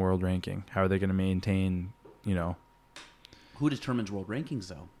maintain a world ranking? How are they going to maintain, Who determines world rankings,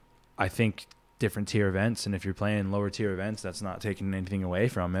 though? I think different tier events, and if you're playing lower tier events, that's not taking anything away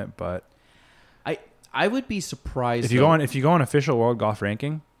from it. But I would be surprised if you go on official world golf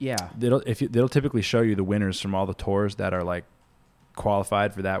ranking. Yeah, they'll typically show you the winners from all the tours that are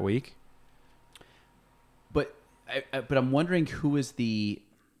qualified for that week. But I'm wondering who is the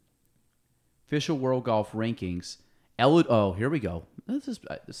official world golf rankings. Here we go. I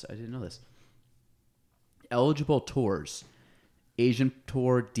didn't know this. Eligible tours: Asian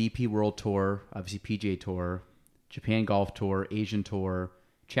Tour, DP World Tour, obviously PGA Tour, Japan Golf Tour, Asian Tour,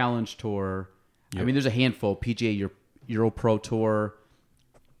 Challenge Tour. Yep. I mean, there's a handful: PGA Euro Pro Tour,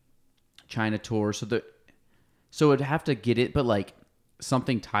 China Tour. So it'd have to get it, but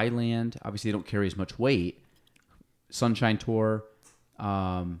something Thailand. Obviously, they don't carry as much weight. Sunshine Tour,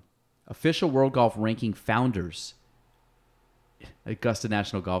 official world golf ranking founders, Augusta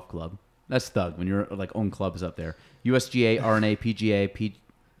National Golf Club. That's thug when your own club is up there. USGA, RNA, PGA,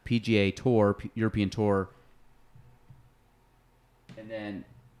 PGA Tour, European Tour, and then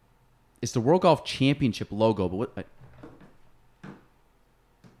it's the World Golf Championship logo. But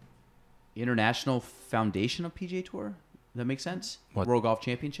International Foundation of PGA Tour. Does that make sense? What? World Golf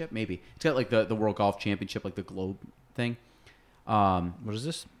Championship, maybe. It's got like the World Golf Championship, like the globe thing. What is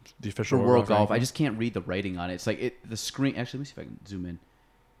this? The official For World Golf. ranking? I just can't read the writing on it. It's like the screen. Actually, let me see if I can zoom in.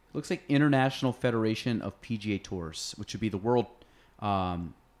 It looks like International Federation of PGA Tours, which would be the World, or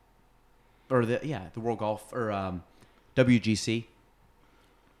the World Golf or WGC.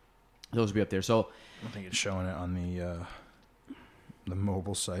 Those would be up there. So I think it's showing it on the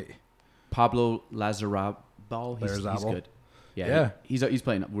mobile site. Pablo Lazarabal, he's good. Yeah. He's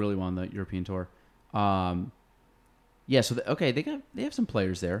playing really well on the European Tour. Yeah, so they have some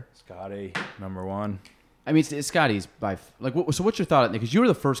players there. Scotty, number one. I mean, Scotty's so what's your thought on it? Because you were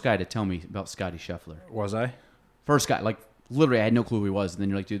the first guy to tell me about Scotty Scheffler. Was I? First guy, like literally, I had no clue who he was. And then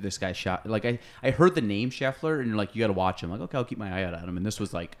you're like, dude, this guy shot. Like I heard the name Scheffler, and you're like, you got to watch him. I'm like, okay, I'll keep my eye out on him. And this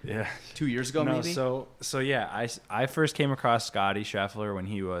was like 2 years ago, maybe. So yeah, I first came across Scotty Scheffler when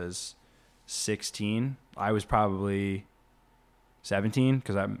he was 16. I was probably 17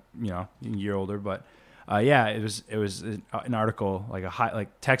 because I'm a year older, but. It was an article like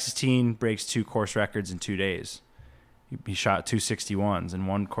Texas teen breaks 2 course records in 2 days. He shot 261s, and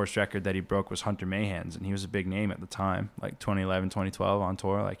one course record that he broke was Hunter Mahan's, and he was a big name at the time, like 2011, 2012 on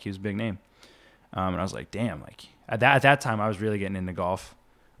tour, like he was a big name. And I was like, damn, like at that time I was really getting into golf,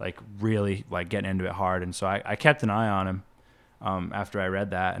 like really like getting into it hard, and so I kept an eye on him after I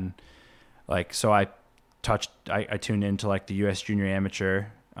read that, and like so I tuned into like the U.S. Junior Amateur.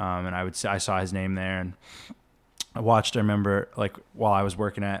 And I saw his name there, and I remember like while I was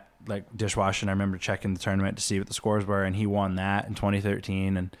working at like dishwashing, I remember checking the tournament to see what the scores were, and he won that in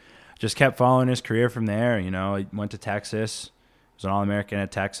 2013, and just kept following his career from there. He went to Texas, was an All-American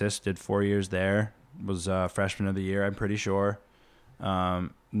at Texas, did 4 years there, was freshman of the year, I'm pretty sure.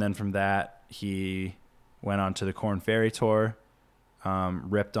 And then from that, he went on to the Korn Ferry Tour,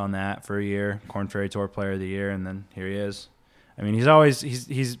 ripped on that for a year, Korn Ferry Tour Player of the Year, and then here he is. I mean, he's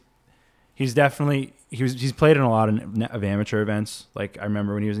definitely he's played in a lot of amateur events. Like I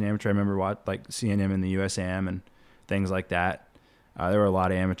remember when he was an amateur, I remember seeing him in the USAM and things like that. There were a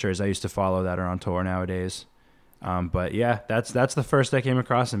lot of amateurs I used to follow that are on tour nowadays. But yeah, that's the first I came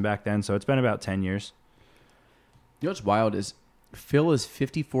across him back then. So it's been about 10 years. You know what's wild is Phil is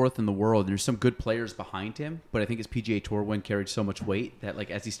 54th in the world. There's some good players behind him, but I think his PGA Tour win carried so much weight that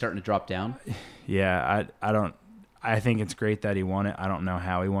like as he's starting to drop down. Yeah, I think it's great that he won it. I don't know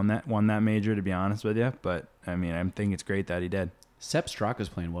how he won that major, to be honest with you, but I mean, I think it's great that he did. Sepp Straka's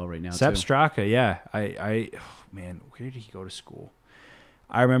playing well right now. Straka, yeah. Man, where did he go to school?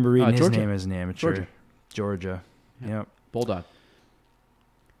 I remember reading his name as an amateur. Georgia. Yep. Bulldog.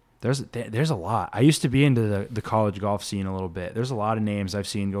 There's a lot. I used to be into the college golf scene a little bit. There's a lot of names I've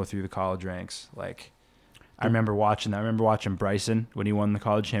seen go through the college ranks. Like, I remember watching Bryson when he won the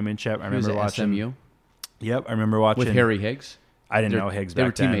college championship. I remember watching SMU. Yep, I remember watching with Harry Higgs. I didn't know Higgs back then. They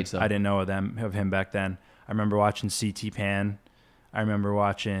were teammates, though. I didn't know of him back then. I remember watching CT Pan. I remember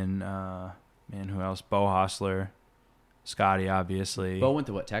watching who else? Bo Hostler, Scotty, obviously. Bo went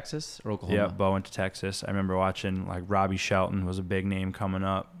to what, Texas or Oklahoma? Yeah, Bo went to Texas. I remember watching like Robbie Shelton was a big name coming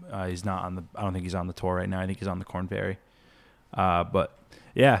up. He's not on I don't think he's on the tour right now. I think he's on the Korn Ferry. But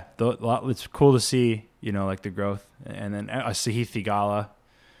yeah, it's cool to see like the growth. And then Sahith Theegala.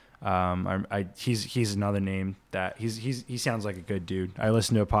 He's another name that he sounds like a good dude. I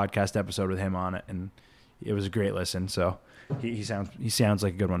listened to a podcast episode with him on it, and it was a great listen. So he sounds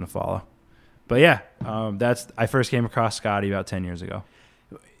like a good one to follow. But yeah, I first came across Scotty about 10 years ago.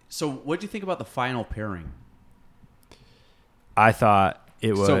 So what did you think about the final pairing? I thought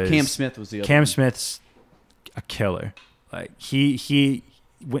it was Cam Smith was the other. Cam Smith's a killer. Like he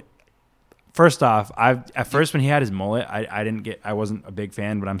went. First off, at first when he had his mullet, I wasn't a big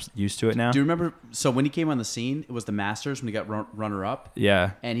fan, but I'm used to it now. Do you remember? So when he came on the scene, it was the Masters when he got runner up.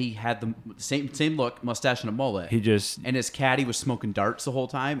 Yeah, and he had the same look, mustache and a mullet. And his caddy was smoking darts the whole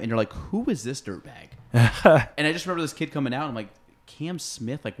time, and you're like, who is this dirtbag? And I just remember this kid coming out. I'm like, Cam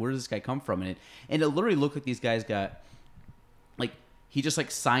Smith, like where does this guy come from? And it literally looked like these guys got like he just like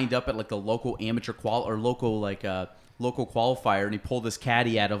signed up at like the local amateur local qualifier, and he pulled this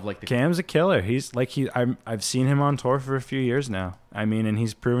caddy out of like the. Cam's a killer. He's like I've seen him on tour for a few years now. I mean, and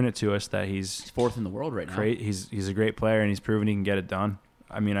he's proven it to us that he's 4th in the world right now. Great. He's a great player, and he's proven he can get it done.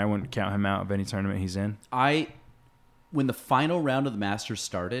 I mean, I wouldn't count him out of any tournament he's in. When the final round of the Masters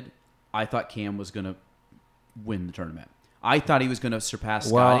started, I thought Cam was going to win the tournament. I thought he was going to surpass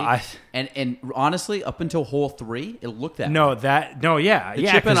Scotty. And honestly, up until hole 3, it looked that way.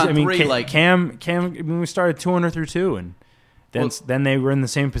 Chip in on 3, Cam. When we started 2 under through 2, and then they were in the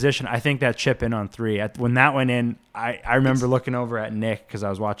same position. I think that chip in on 3, when that went in, I remember looking over at Nick because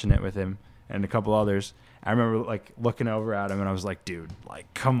I was watching it with him, and a couple others. I remember like looking over at him, and I was like, "Dude,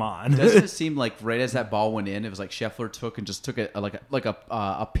 like, come on!" Doesn't it seem like right as that ball went in, it was like Scheffler took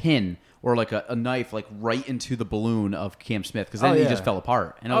a pin or like a knife like right into the balloon of Cam Smith, because then he just fell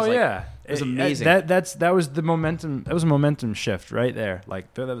apart. And I was it was amazing. That was the momentum. That was a momentum shift right there.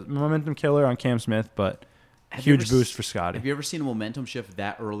 Like the momentum killer on Cam Smith, but huge boost for Scotty. Have you ever seen a momentum shift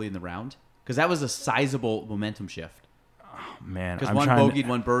that early in the round? Because that was a sizable momentum shift. Man, because one bogeyed,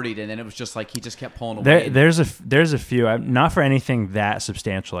 one birdied, and then it was just like he just kept pulling away. There's a few, not for anything that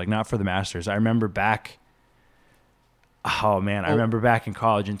substantial, like not for the Masters. I remember back. Oh man, I remember back in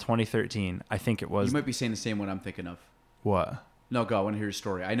college in 2013. I think it was. You might be saying the same one I'm thinking of. What? No, go. I want to hear your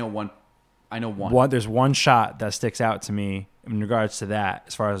story. I know one. There's one shot that sticks out to me in regards to that,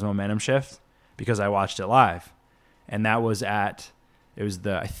 as far as momentum shift, because I watched it live, and that was I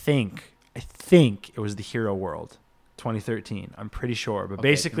think it was the Hero World. 2013. I'm pretty sure. But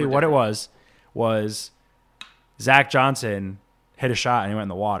basically what it was Zach Johnson hit a shot and he went in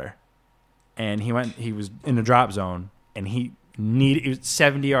the water. And he was in the drop zone, and it was a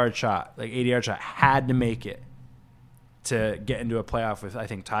 70-yard shot, like 80-yard shot, had to make it to get into a playoff with, I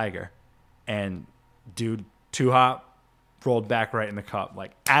think, Tiger. And dude, two hop, rolled back right in the cup,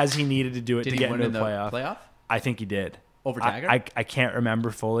 like as he needed to do it to get into the playoff. I think he did. Over Tiger? I can't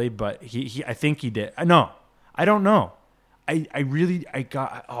remember fully, but I think he did. No. I don't know.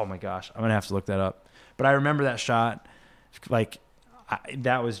 Oh my gosh, I'm going to have to look that up. But I remember that shot. Like,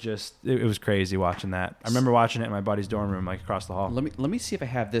 that was just, it was crazy watching that. I remember watching it in my buddy's dorm room, like across the hall. Let me see if I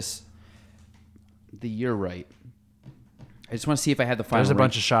have the year right. I just want to see if I had the final. There's a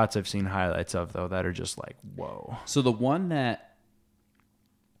bunch of shots I've seen highlights of, though, that are just like, whoa. So the one that,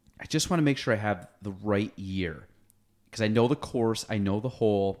 I just want to make sure I have the right year, because I know the course, I know the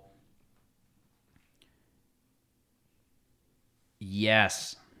hole.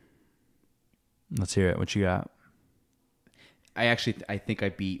 Yes. Let's hear it. What you got? I think I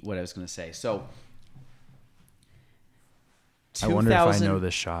beat what I was going to say. So, I wonder if I know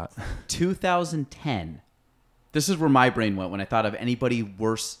this shot. 2010. This is where my brain went when I thought of anybody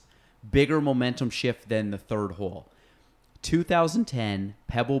worse, bigger momentum shift than the third hole. 2010,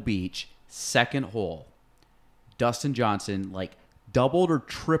 Pebble Beach, second hole. Dustin Johnson, like, doubled or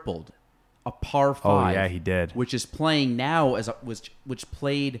tripled a par 5. Oh, yeah, he did. Which is playing now which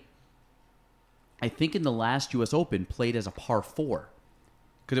played, I think in the last U.S. Open, played as a par 4.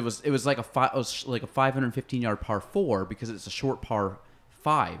 Because it was like a 515-yard par 4, because it's a short par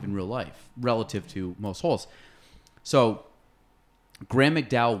 5 in real life relative to most holes. So Graham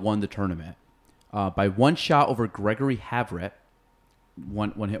McDowell won the tournament by one shot over Gregory Havret,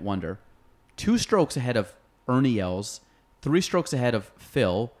 one hit wonder, 2 strokes ahead of Ernie Els, 3 strokes ahead of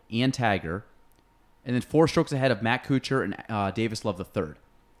Phil and Tiger, and then 4 strokes ahead of Matt Kuchar and Davis Love III.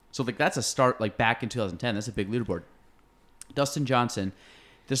 So like that's a start, like back in 2010. That's a big leaderboard. Dustin Johnson,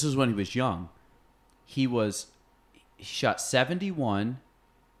 this was when he was young. He shot 71,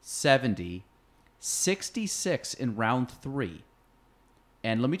 70, 66 in round 3.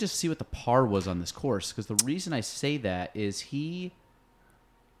 And let me just see what the par was on this course, because the reason I say that is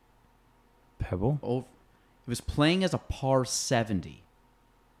Pebble? He was playing as a par 70.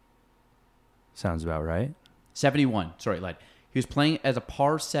 Sounds about right. 71. Sorry, lied. He was playing as a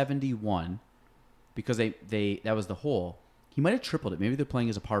par 71 because that was the hole. He might have tripled it. Maybe they're playing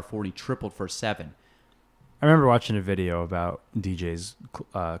as a par 4 and he tripled for 7. I remember watching a video about DJ's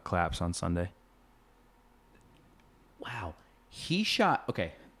collapse on Sunday. Wow. He shot...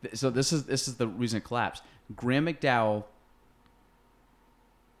 Okay, so this is the reason it collapsed. Graham McDowell...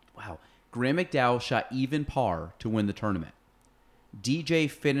 Wow. Graham McDowell shot even par to win the tournament. DJ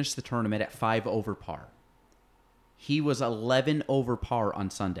finished the tournament at 5 over par. He was 11 over par on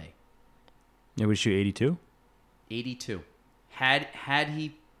Sunday. Yeah, would he shoot 82? 82. Had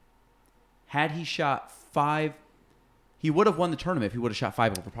he shot 5, he would have won the tournament if he would have shot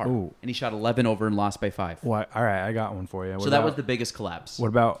 5 over par. Ooh. And he shot 11 over and lost by 5. Well, all right, I got one for you. So that was the biggest collapse. What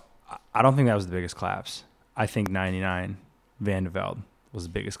about? I don't think that was the biggest collapse. I think 99 Van de Velde was the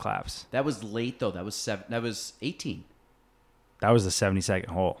biggest collapse. That was late though. That was 18. That was the 72nd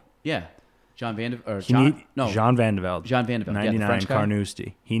hole. Yeah. Jean Van de Velde. Jean Van de Velde. 99 yeah,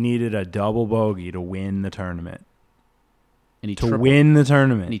 Carnoustie. He needed a double bogey to win the tournament. And he tripled. And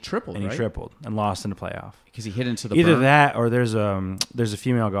he tripled, And he tripled and lost in the playoff. Because he hit into the Either berm. that or there's a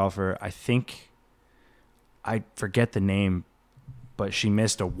female golfer, I think, I forget the name, but she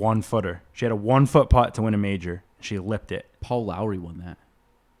missed a 1-footer. She had a 1-foot putt to win a major. She lipped it. Paul Lowry won that.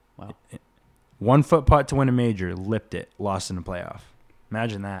 Wow. 1-foot putt to win a major, lipped it, lost in the playoff.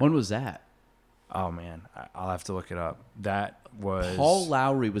 Imagine that. When was that? Oh man, I'll have to look it up. That was Paul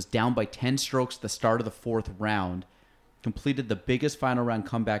Lowry was down by 10 strokes at the start of the fourth round, completed the biggest final round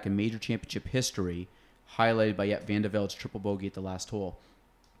comeback in major championship history, highlighted by Jet van de Velde's triple bogey at the last hole.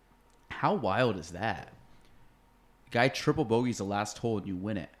 How wild is that? Guy triple bogeys the last hole and you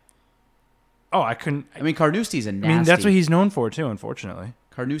win it. Oh, I couldn't. I mean, Carnousties a nasty. I mean, that's what he's known for too. Unfortunately,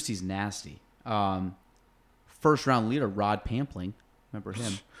 Carnousties nasty. First round leader Rod Pampling. Remember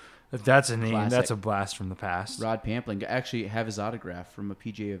him? If that's a name, Classic. that's a blast from the past. Rod Pampling. Actually have his autograph from a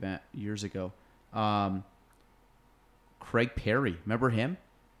PGA event years ago. Craig Perry. Remember him?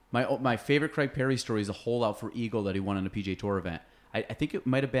 My favorite Craig Perry story is a hole out for eagle that he won on a PGA Tour event. I think it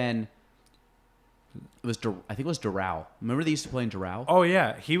might have been. I think it was Doral. Remember they used to play in Doral? Oh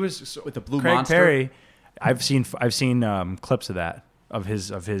yeah, he was with the blue Craig monster. Perry. I've seen clips of that of his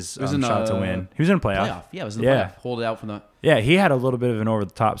shot to win. He was in a playoff. Yeah, it was in the playoff. Hold it out from the. Yeah, he had a little bit of an over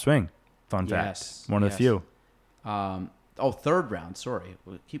the top swing. Fun fact. One of the few. Third round. Sorry,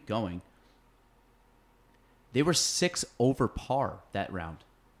 we'll keep going. They were 6 over par that round.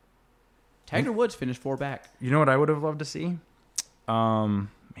 Tiger Woods finished 4 back. You know what I would have loved to see?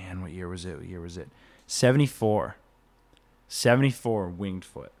 Man, what year was it? 74. 74 Winged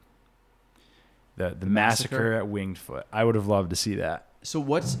Foot. The massacre at Winged Foot. I would have loved to see that. So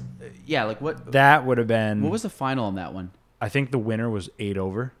what's what that would have been? What was the final on that one? I think the winner was 8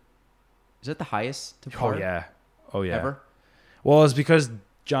 over. Is that the highest to par? Oh yeah. Ever? Well, it's because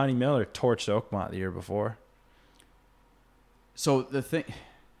Johnny Miller torched Oakmont the year before. So the thing,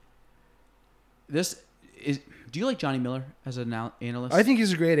 this is. Do you like Johnny Miller as an analyst? I think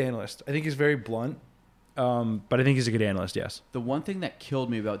he's a great analyst. I think he's very blunt, but I think he's a good analyst. Yes. The one thing that killed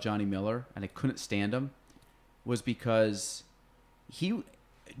me about Johnny Miller, and I couldn't stand him, was because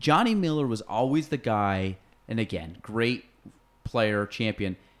Johnny Miller was always the guy, and again, great player,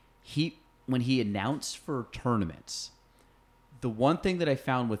 champion. When he announced for tournaments, the one thing that I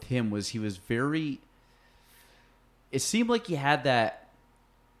found with him was he was very. It seemed like he had that.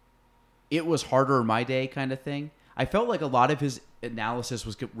 It was harder in my day kind of thing. I felt like a lot of his analysis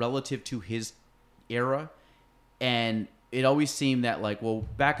was relative to his era, and it always seemed that like, well,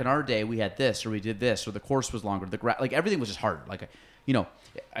 back in our day we had this or we did this or the course was longer, like everything was just hard. Like,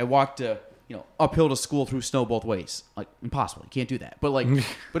 I walked uphill to school through snow both ways. Like impossible, you can't do that. But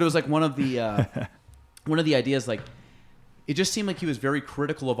but it was like one of the ideas. Like it just seemed like he was very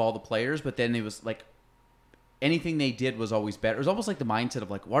critical of all the players, but then it was like. Anything they did was always better. It was almost like the mindset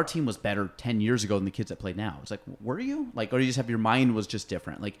of like, well, our team was better 10 years ago than the kids that played now. It's like, were you? Like, or you just have your mind was just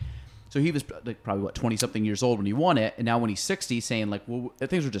different. Like, so he was like probably 20-something years old when he won it. And now when he's 60 saying like, well,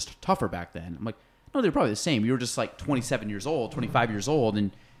 things were just tougher back then. I'm like, no, they're probably the same. You were just like 27 years old, 25 years old. And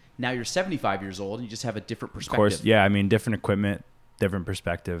now you're 75 years old and you just have a different perspective. Of course. Yeah. I mean, different equipment, different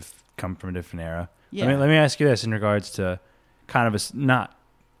perspective, come from a different era. Yeah. I mean, let me ask you this in regards to kind of it's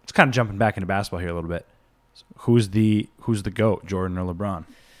kind of jumping back into basketball here a little bit. Who's the GOAT, Jordan or LeBron?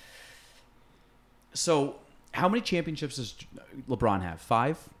 So, how many championships does LeBron have?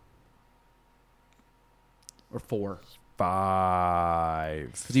 5 or 4?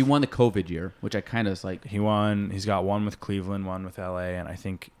 5. Because he won the COVID year, which I kind of like. He won. He's got 1 with Cleveland, 1 with LA, and I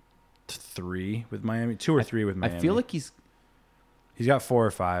think 3 with Miami. 2 or 3 with Miami. I feel like he's got 4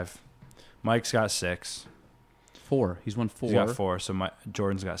 or 5. Mike's got 6. 4. He's won 4. He's got 4. So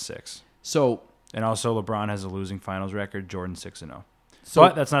Jordan's got 6. So. And also, LeBron has a losing finals record. Jordan 6-0. So,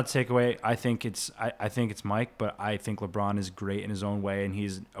 but that's not to take away. I think it's Mike, but I think LeBron is great in his own way, and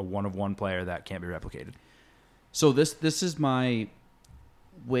he's a one-of-one player that can't be replicated. So this is my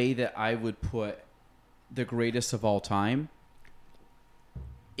way that I would put the greatest of all time.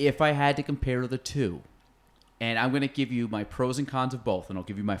 If I had to compare the two, and I'm going to give you my pros and cons of both, and I'll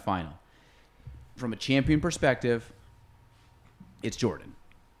give you my final. From a champion perspective, it's Jordan.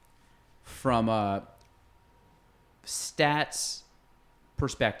 From a stats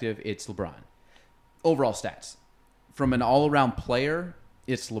perspective, it's LeBron. Overall stats. From an all-around player,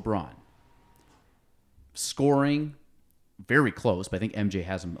 it's LeBron. Scoring, very close, but I think MJ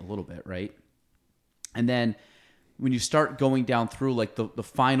has him a little bit, right? And then when you start going down through like the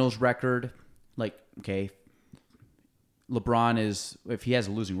finals record, like, okay, LeBron is, if he has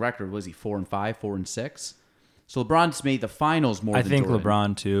a losing record, was he 4-5, 4-6? So LeBron's made the finals more than Jordan. I think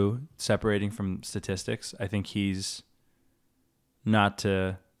LeBron, too, separating from statistics, I think he's, not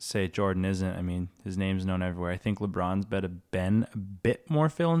to say Jordan isn't, I mean, his name's known everywhere. I think LeBron's been a bit more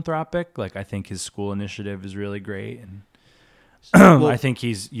philanthropic. Like, I think his school initiative is really great. And well, I think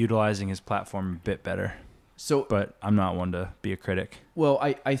he's utilizing his platform a bit better. But I'm not one to be a critic. Well,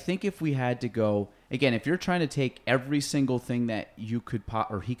 I think if we had to go, again, if you're trying to take every single thing that you could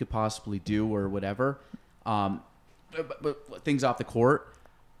or he could possibly do or whatever, but things off the court,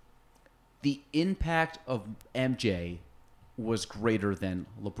 the impact of MJ was greater than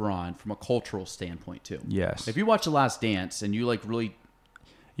LeBron from a cultural standpoint too. Yes. If you watch The Last Dance and you like really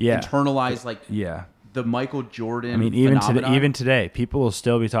yeah. internalize like yeah. the Michael Jordan. I mean, even today, people will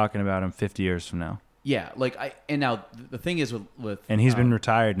still be talking about him 50 years from now. Yeah, like and now the thing is with and he's been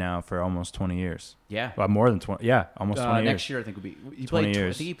retired now for almost 20 years. Yeah, well, more than 20. Yeah, almost 20 years. Next year I think will be 20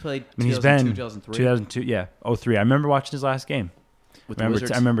 years. I think he played. I mean, he's been 2002. 2002. Yeah, 03. I remember watching his last game. With the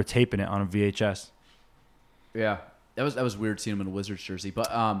Wizards? I remember taping it on a VHS. Yeah, that was weird seeing him in a Wizards jersey,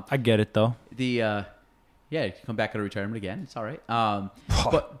 but I get it though. Yeah, you come back out of retirement again. It's all right.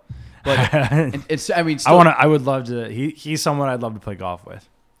 But and so, I mean, still, I would love to. He's someone I'd love to play golf with.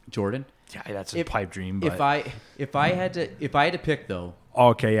 Jordan. Yeah, that's a pipe dream. But. If I had to pick though.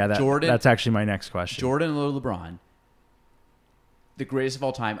 Okay, yeah, Jordan. That's actually my next question. Jordan or LeBron. The greatest of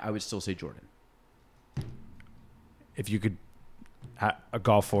all time, I would still say Jordan. If you could, a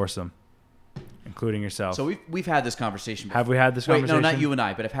golf foursome, including yourself. So we've had this conversation before. Have we had this conversation? Wait, no, not you and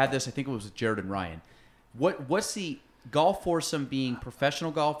I, but I've had this. I think it was with Jared and Ryan. What's the golf foursome being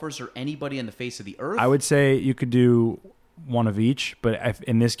professional golfers or anybody on the face of the earth? I would say you could do one of each, but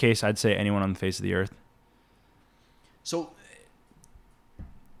in this case, I'd say anyone on the face of the earth. So,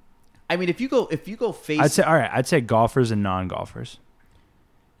 I mean, if you go face, I'd say golfers and non-golfers,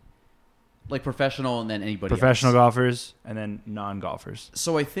 like professional and then anybody professional else. Golfers and then non-golfers.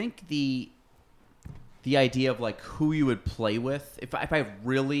 So I think the idea of like who you would play with, if I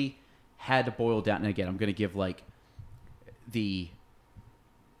really had to boil down, and again, I'm going to give like I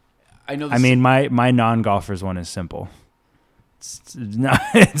know. My non-golfers one is simple.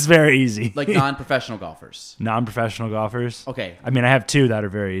 It's very easy. Like non-professional golfers. Non-professional golfers. Okay. I mean, I have two that are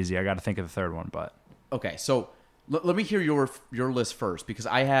very easy. I got to think of the third one, but okay. So let me hear your list first because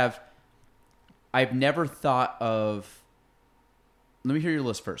I've never thought of. Let me hear your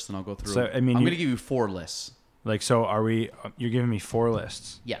list first, and I'll go through. So I'm going to give you 4 lists. Like, so are we? You're giving me 4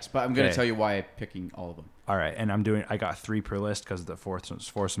 lists. Yes, but I'm going to tell you why I'm picking all of them. All right, and I got 3 per list because the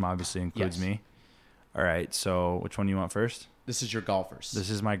foursome obviously includes me. All right, so which one do you want first? This is your golfers. This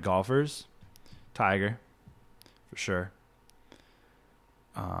is my golfers. Tiger, for sure.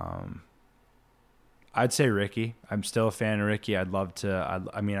 I'd say Ricky. I'm still a fan of Ricky. I'd love to.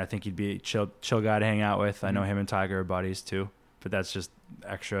 I think he'd be a chill guy to hang out with. Mm-hmm. I know him and Tiger are buddies too, but that's just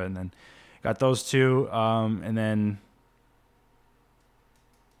extra. And then got those 2, and then.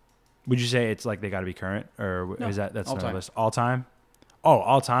 Would you say it's like they got to be current, or is that's another list? All time? Oh,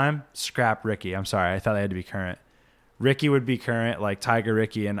 all time? Scrap Ricky. I'm sorry. I thought they had to be current. Ricky would be current, like Tiger,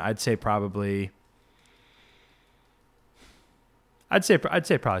 Ricky, and I'd say probably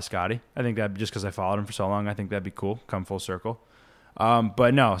Scotty. I think that just because I followed him for so long, I think that'd be cool. Come full circle.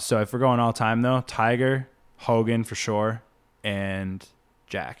 But no. So if we're going all time though, Tiger, Hogan for sure, and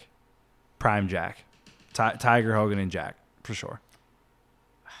Jack, prime Jack, Tiger, Hogan, and Jack for sure.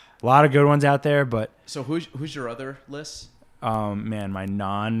 A lot of good ones out there, but so who's your other list? Man, my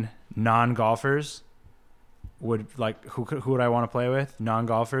non-golfers would like who would I want to play with?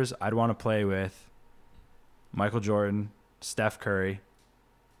 Non-golfers, I'd want to play with Michael Jordan, Steph Curry,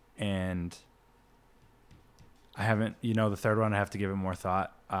 and I haven't. The third one I have to give it more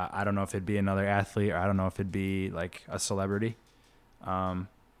thought. I don't know if it'd be another athlete, or I don't know if it'd be like a celebrity. I'd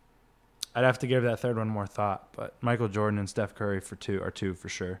have to give that third one more thought, but Michael Jordan and Steph Curry are two for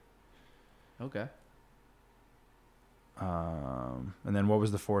sure. Okay. And then what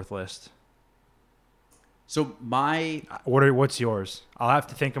was the 4th list? So what's yours? I'll have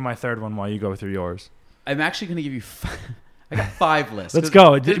to think of my third one while you go through yours. I'm actually going to give you. I got 5 lists. Let's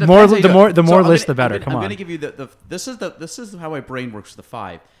go. The more lists, the better. Come on. I'm going to give you this is how my brain works with the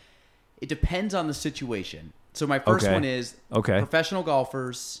 5. It depends on the situation. So my first one is professional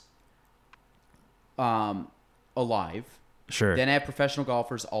golfers, alive. Sure. Then I have professional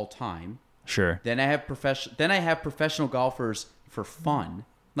golfers all time. Sure. Then I have professional golfers for fun,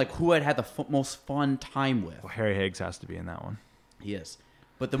 like who I'd had the most fun time with. Well, Harry Higgs has to be in that one. He is,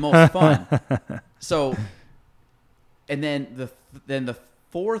 but the most fun. So, and then the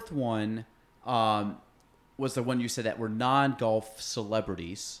 4th one was the one you said that were non-golf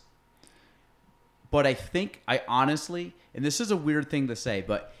celebrities. But I honestly, and this is a weird thing to say,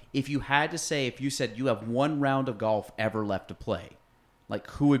 but if you said you have 1 round of golf ever left to play, like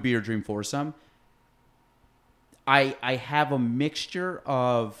who would be your dream foursome? I have a mixture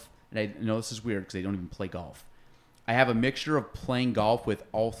of, and I know this is weird because they don't even play golf. I have a mixture of playing golf with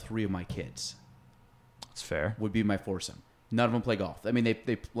all 3 of my kids. That's fair. Would be my foursome. None of them play golf. I mean,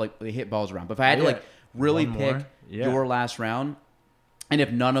 they hit balls around. But if I had to really pick your last round, and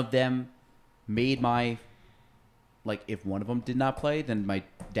if none of them made my, if one of them did not play, then my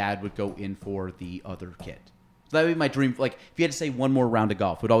dad would go in for the other kid. So that would be my dream. If you had to say one more round of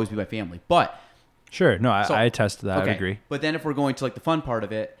golf, it would always be my family. But sure, no, I attest to that. Okay. I would agree. But then if we're going to the fun part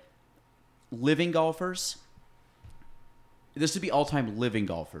of it, living golfers. This would be all-time living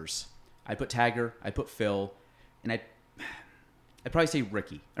golfers. I'd put Tiger, I'd put Phil, and I'd probably say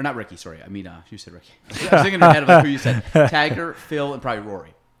Ricky. Or not Ricky, sorry. I mean, you said Ricky. I was thinking in my head about who you said. Tiger, Phil, and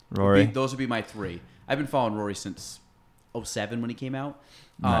probably Rory. Those would be my three. I've been following Rory since 2007 when he came out.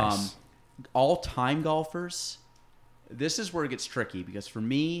 Nice. All-time golfers, this is where it gets tricky because for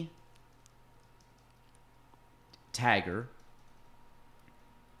me, Tiger,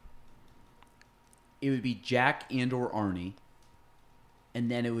 it would be Jack and or Arnie, and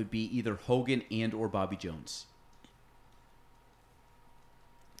then it would be either Hogan and or Bobby Jones.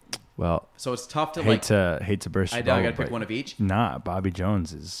 Well, so it's tough to hate to burst. I got to pick one of each. Nah, Bobby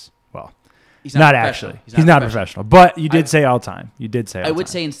Jones is he's not actually. He's not professional. But you did say all time. You did say. I would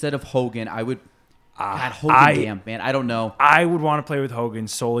say instead of Hogan, I would. Hogan, damn man, I don't know. I would want to play with Hogan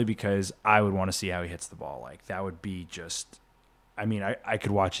solely because I would want to see how he hits the ball. That would be just. I mean, I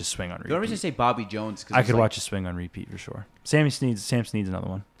could watch his swing on repeat. The only reason I say Bobby Jones because I could watch his swing on repeat for sure. Sam Snead's another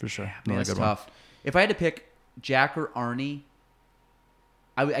one for sure. Yeah, man, that's tough. If I had to pick Jack or Arnie,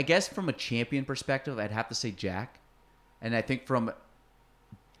 I guess from a champion perspective, I'd have to say Jack, and I think from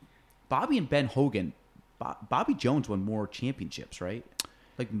Bobby and Ben Hogan, Bobby Jones won more championships, right?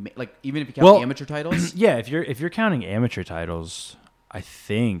 Like even if you count amateur titles. Yeah, if you're counting amateur titles, I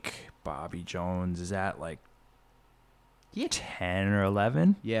think Bobby Jones is at 10 or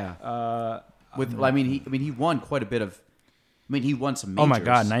 11. Yeah. He won quite a bit of. He won some majors. Oh my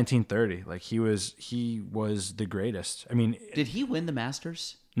God, 1930. He was the greatest. Did he win the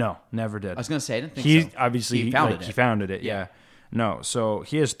Masters? No, never did. I was gonna say I didn't think so. Obviously he founded it. Yeah. No, so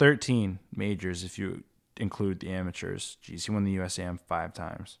he has 13 majors if you include the amateurs. Jeez, he won the US Am 5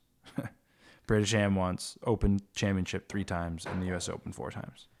 times, British Am once, Open Championship 3 times, and the US Open 4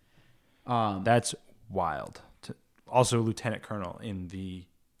 times. That's wild. Also, lieutenant colonel in the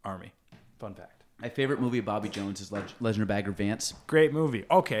Army. Fun fact. My favorite movie of Bobby Jones is Legend of Bagger Vance. Great movie.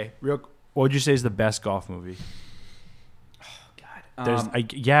 Okay, what would you say is the best golf movie? Oh God.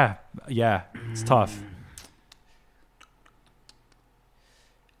 It's tough.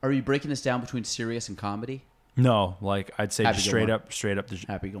 Are you breaking this down between serious and comedy? No, I'd say just straight up.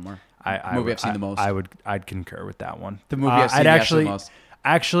 Happy Gilmore. Movie I've seen the most. I'd concur with that one. The movie I've seen the most.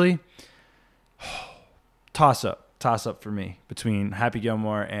 Actually, toss up for me between Happy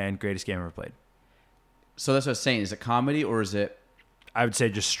Gilmore and Greatest Game Ever Played. So that's what I was saying. Is it comedy or is it? I would say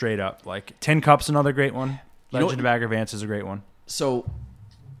just straight up. Tin Cup's another great one. Legend of Bagger Vance is a great one. So,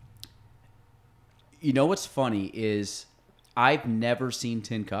 what's funny is I've never seen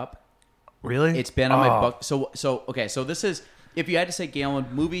Tin Cup. Really? It's been on my book. So okay. So this is if you had to say, Galen,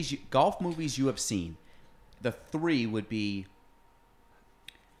 golf movies you have seen, the 3 would be.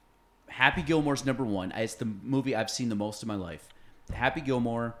 Happy Gilmore's number 1. It's the movie I've seen the most in my life. Happy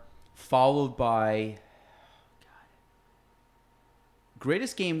Gilmore, followed by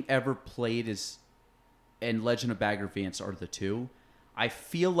Greatest Game Ever Played and Legend of Bagger Vance are the 2. I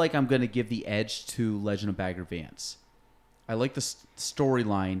feel like I'm going to give the edge to Legend of Bagger Vance. I like the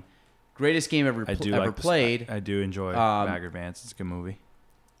storyline. Greatest Game Ever Played. I do enjoy Bagger Vance. It's a good movie.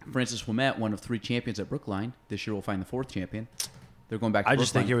 Francis Ouimet, one of 3 champions at Brookline. This year we'll find the 4th champion. They're going back to Brookline.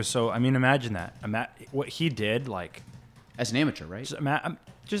 Just think it was so... imagine that. What he did, as an amateur, right?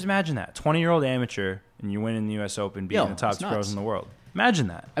 Just imagine that. 20-year-old amateur, and you win in the U.S. Open, beating the top pros in the world. Imagine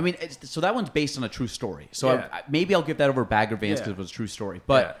that. So that one's based on a true story. So maybe I'll give that over Bagger Vance because it was a true story.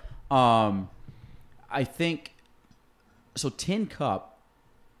 But I think... So Tin Cup,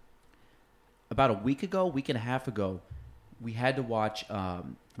 about a week and a half ago, we had to watch...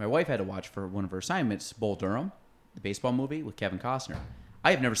 my wife had to watch for one of her assignments, Bull Durham, the baseball movie with Kevin Costner.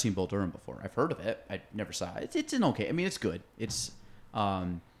 I have never seen Bull Durham before. I've heard of it. I never saw it. It's an okay. It's good. It's... I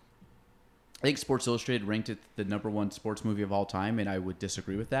think Sports Illustrated ranked it the number 1 sports movie of all time, and I would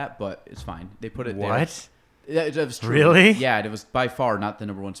disagree with that, but it's fine. They put it there. What? It was true. Really? Yeah, it was by far not the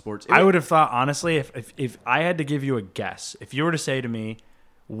number 1 sports. I would have thought, honestly, if I had to give you a guess, if you were to say to me,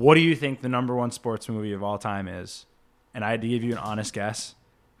 what do you think the number 1 sports movie of all time is, and I had to give you an honest guess,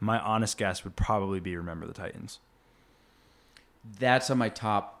 my honest guess would probably be Remember the Titans. That's on my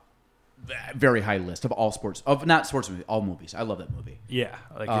top, very high list of all sports, of not sports movies, all movies. I love that movie. Yeah,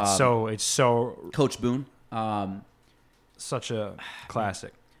 it's so Coach Boone, such a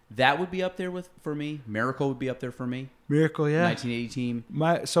classic. Yeah. That would be up there for me. Miracle would be up there for me. Miracle, yeah. 1980 team.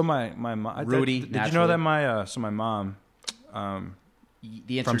 My mom. Rudy, Did you naturally. know that my mom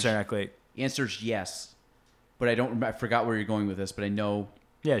The answer from is, Saranac Lake? the answer is yes, but I don't remember. I forgot where you're going with this, but I know.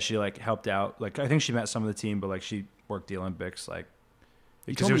 Yeah, she like helped out. Like I think she met some of the team, but like she worked the Olympics, like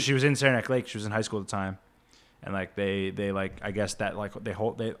because told me- she was in Saranac Lake. She was in high school at the time, and like they like I guess that like the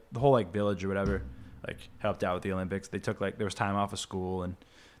whole like village or whatever like helped out with the Olympics. They took like there was time off of school and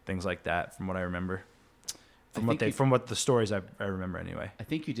things like that from what I remember. From what the stories I remember anyway. I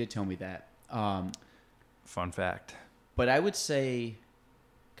think you did tell me that. Fun fact. But I would say,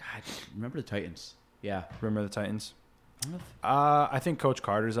 God, remember the Titans? Yeah. Remember the Titans? I don't know if- I think Coach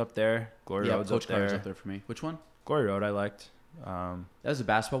Carter's up there. Glory yeah, Road's Coach up there. Carter's up there for me. Which one? Glory Road I liked. That was a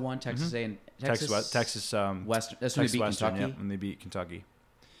basketball one. Texas A and Texas Western. That's when they Texas beat Western, Kentucky. yeah, when they beat Kentucky.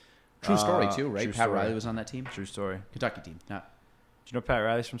 True story too, right? True Pat story. Riley was on that team. True story. Kentucky team. Not. Do you know Pat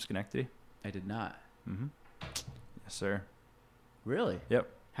Riley's from Schenectady? I did not. Mm-hmm. Yes, sir. Really? Yep.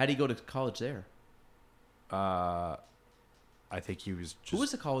 How did he go to college there? I think he was just Who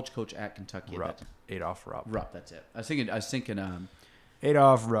was the college coach at Kentucky? Rupp. Adolph Rupp. Rupp. That's it. I was thinking.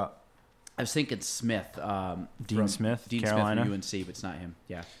 Adolph Rupp. I was thinking Smith. Dean Smith, Carolina. Smith from UNC, but it's not him.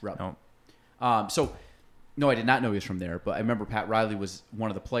 Yeah, Rupp. No. So, no, I did not know he was from there, but I remember Pat Riley was one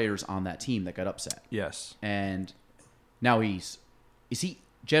of the players on that team that got upset. Yes. And now is he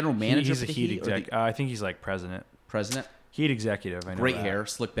general manager? He's a for the Heat Heat or exec. I think he's like president. president. Heat executive. I know Great that. hair,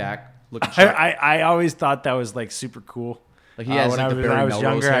 slick back, looking sharp. I always thought that was like super cool. Like he has when like the when Barry I was Melrose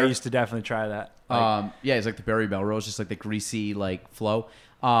younger, hair. I used to definitely try that. Like, Yeah, he's like the Barry Melrose, just like the greasy like flow.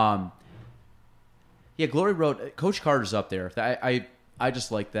 Yeah, Glory Road. Coach Carter's up there. I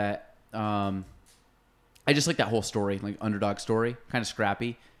just like that. I just like that whole story, like underdog story, kind of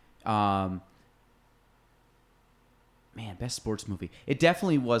scrappy. Man, best sports movie. It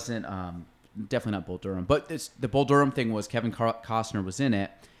definitely wasn't. Definitely not Bull Durham, but the Bull Durham thing was Kevin Costner was in it.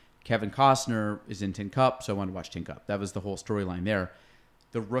 Kevin Costner is in Tin Cup, so I wanted to watch Tin Cup. That was the whole storyline there.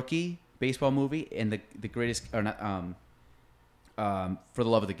 The Rookie baseball movie and the greatest, or not, For the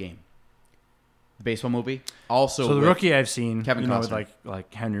Love of the Game. The baseball movie. Also, so the with Rookie I've seen, Kevin with Costner.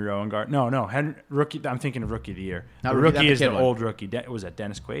 like Henry Rowan. No, Rookie. I'm thinking of Rookie of the Year. Not The Rookie, Rookie not is the the kid one. old Rookie. Was that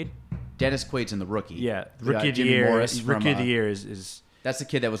Dennis Quaid? Dennis Quaid's in The Rookie. Yeah, Rookie of the Jimmy Year. Morris from, Rookie of the Year is that's the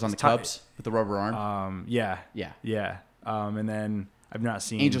kid that was on the It's ti- Cubs with the rubber arm. yeah. Yeah. And then I've not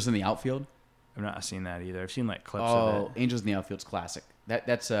seen Angels in the Outfield. I've not seen that either. I've seen like clips Oh, of it. Angels in the Outfield's classic. That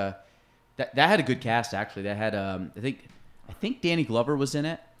had a good cast actually. That had I think Danny Glover was in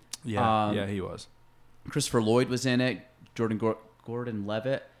it. Yeah, he was. Christopher Lloyd was in it. Gordon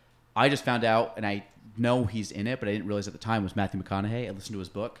Levitt. I just found out, and I know he's in it, but I didn't realize at the time was Matthew McConaughey. I listened to his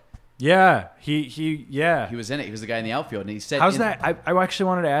book. Yeah, he He was in it. He was the guy in the outfield, and he said, How's that? I actually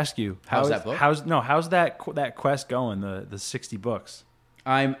wanted to ask you. How's that book? How's that quest going? The 60 books.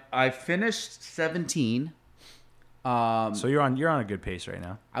 I finished 17. So you're on a good pace right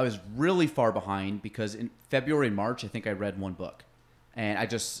now. I was really far behind because in February and March, I think I read one book, and I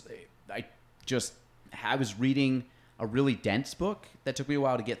was reading a really dense book that took me a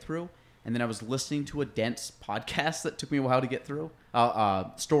while to get through, and then I was listening to a dense podcast that took me a while to get through.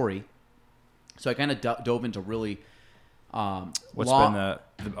 Story. So I kind of dove into really. What's been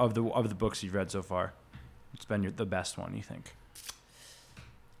of the books you've read so far? What's been the best one you think?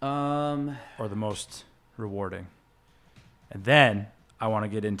 Or the most rewarding? And then I want to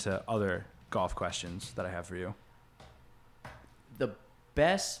get into other golf questions that I have for you. The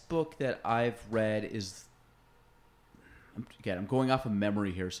best book that I've read is. I'm going off of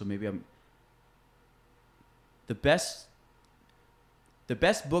memory here, so maybe I'm. The best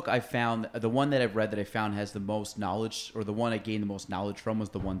book I found, the one that I've read that I found has the most knowledge, or the one I gained the most knowledge from, was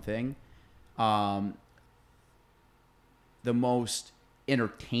The One Thing. The most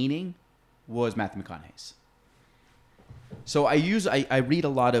entertaining was Matthew McConaughey's. So I read a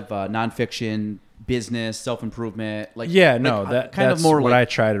lot of nonfiction, business, self-improvement. That's more what like I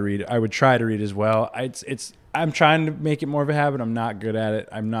try to read. I would try to read as well. I'm trying to make it more of a habit. I'm not good at it.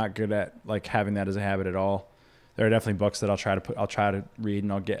 I'm not good at like having that as a habit at all. There are definitely books that I'll try to read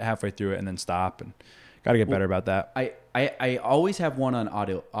and I'll get halfway through it and then stop, and got to get better about that. I always have one on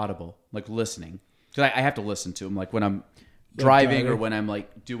Audible, like listening, because I have to listen to them, like when I'm driving or when I'm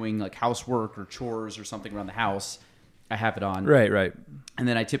like doing like housework or chores or something around the house. I have it on. Right. And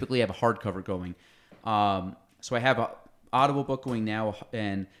then I typically have a hardcover going. So I have an Audible book going now,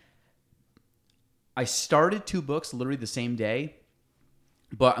 and I started 2 books literally the same day,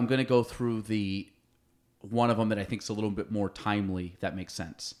 but I'm going to go through one of them that I think is a little bit more timely, if that makes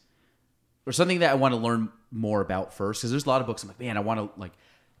sense. Or something that I want to learn more about first, because there's a lot of books I'm like, man, I want to like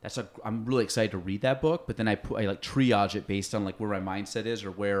I'm really excited to read that book, but then I like triage it based on like where my mindset is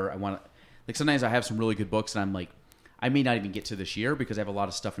or where I want to. Like sometimes I have some really good books and I'm like, I may not even get to this year because I have a lot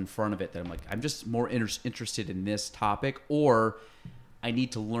of stuff in front of it that I'm like, I'm just more interested in this topic, or I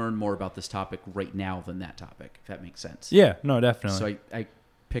need to learn more about this topic right now than that topic, if that makes sense. Yeah, no, definitely. So I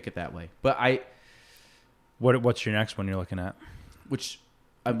pick it that way. But what's your next one you're looking at? Which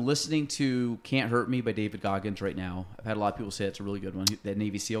I'm listening to Can't Hurt Me by David Goggins right now. I've had a lot of people say it's a really good one. That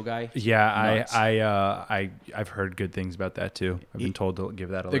Navy SEAL guy. Yeah, I've heard good things about that too. I've been told to give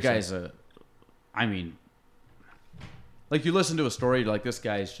that a listen. The guy's like you listen to a story, like this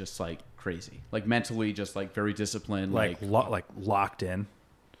guy's just like crazy, like mentally just like very disciplined, like locked in.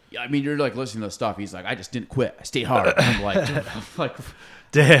 Yeah, I mean, you're like listening to the stuff. He's like, I just didn't quit. I stayed hard. I'm like,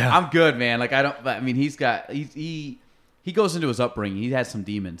 damn, I'm good, man. Like I mean, he goes into his upbringing. He has some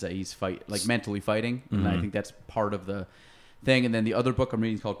demons that he's mentally fighting, and I think that's part of the thing. And then the other book I'm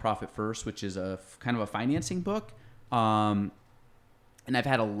reading is called Profit First, which is a kind of a financing book. And I've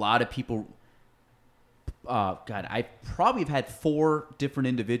had a lot of people. I probably have had 4 different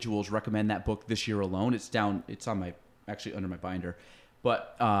individuals recommend that book this year alone. It's on under my binder,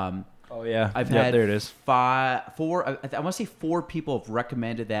 but oh yeah, I've had there it is. 4. I want to say 4 people have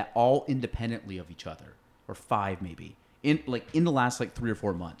recommended that all independently of each other, or 5 maybe in the last 3 or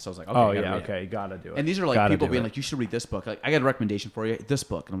 4 months. I was like, okay, oh yeah, okay, gotta do it. And these are people being like, you should read this book. Like, I got a recommendation for you, this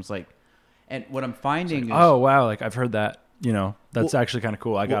book, and I was like, and what I'm finding is, oh wow, like I've heard that. That's actually kind of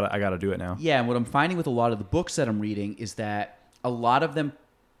cool. I gotta do it now. Yeah, and what I'm finding with a lot of the books that I'm reading is that a lot of them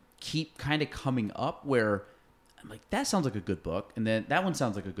keep kind of coming up where I'm like, that sounds like a good book, and then that one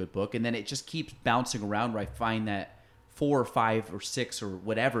sounds like a good book, and then it just keeps bouncing around where I find that 4 or 5 or 6 or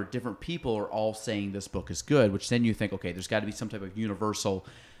whatever different people are all saying this book is good, which then you think, okay, there's got to be some type of universal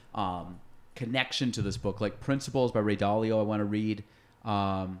connection to this book. Like Principles by Ray Dalio, I want to read.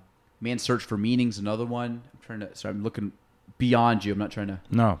 Man's Search for Meaning's another one. I'm looking beyond you. I'm not trying to.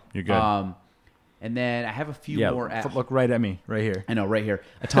 No, you're good. And then I have a few more. Look right at me, right here. I know, right here.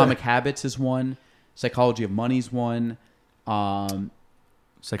 Atomic Habits is one. Psychology of Money's one.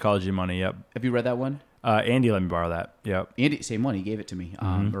 Psychology of Money. Yep. Have you read that one? Andy let me borrow that. Yep. Andy, same one. He gave it to me,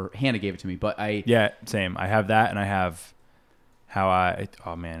 or Hannah gave it to me. But same. I have that, and I have it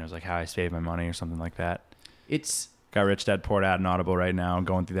was like How I Saved My Money or something like that. It's got Rich Dad Poor Dad on Audible right now. I'm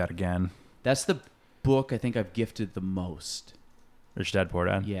going through that again. That's the book I think I've gifted the most. Rich Dad Poor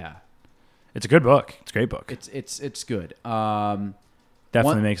Dad. Yeah. It's a good book. It's a great book. It's good.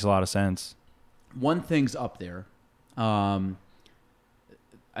 Definitely makes a lot of sense. One thing's up there. I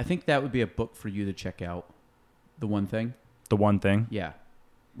think that would be a book for you to check out. The One Thing. The One Thing? Yeah.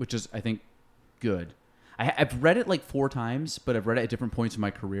 Which is, I think, good. I've read it 4 times, but I've read it at different points in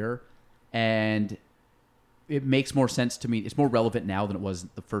my career. And it makes more sense to me. It's more relevant now than it was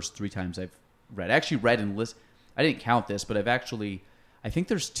the first 3 times I've read. I actually read and listened. I didn't count this, but I think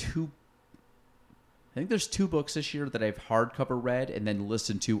there's 2 books this year that I've hardcover read and then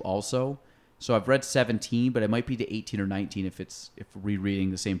listened to also. So I've read 17, but it might be to 18 or 19 if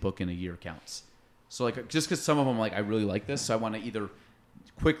rereading the same book in a year counts. So just because some of them I really like this, so I want to either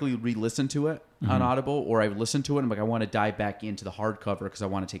quickly re-listen to it on Audible, or I listen to it and I want to dive back into the hardcover because I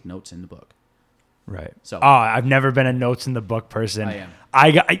want to take notes in the book. Right. So I've never been a notes in the book person. I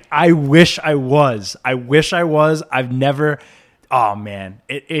am. I wish I was. I've never. Oh man,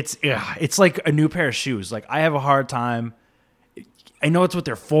 it's like a new pair of shoes. Like I have a hard time. I know it's what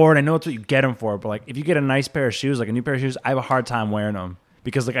they're for, and I know it's what you get them for. But if you get a nice pair of shoes, like a new pair of shoes, I have a hard time wearing them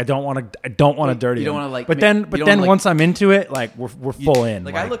because I don't want to dirty them. You don't want to But then once I'm into it, we're full in.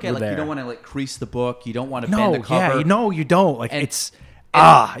 I look at you don't want to crease the book. You don't want to bend the cover. You don't.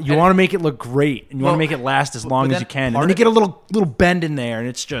 You want to make it look great, and you want to make it last as long as you can. And then you get a little bend in there, and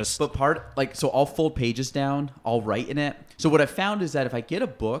it's just. But so I'll fold pages down. I'll write in it. So what I found is that if I get a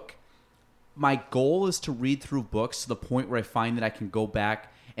book, my goal is to read through books to the point where I find that I can go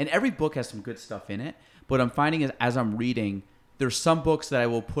back, and every book has some good stuff in it. But what I'm finding is as I'm reading, there's some books that I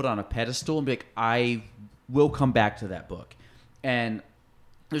will put on a pedestal and be like, I will come back to that book. And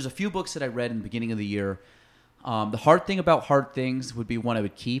there's a few books that I read in the beginning of the year. The Hard Thing About Hard Things would be one I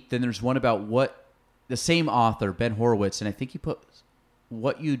would keep. Then there's one about the same author, Ben Horowitz, and I think he put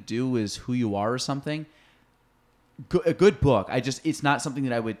What You Do Is Who You Are or something. A good book. It's not something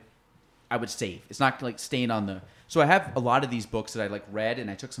that I would save. It's not staying on the. So I have a lot of these books that I read, and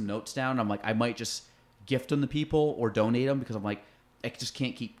I took some notes down. I'm I might just gift them to people or donate them because I'm I just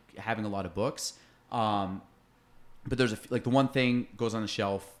can't keep having a lot of books. But there's the One Thing goes on the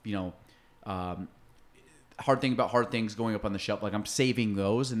shelf. Hard Thing About Hard Things going up on the shelf. I'm saving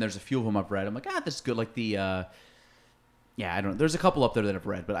those, and there's a few of them I've read. I'm this is good. Yeah, I don't know. There's a couple up there that I've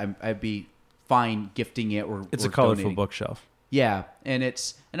read, but I'd be fine gifting it or It's or a colorful donating. bookshelf. Yeah, and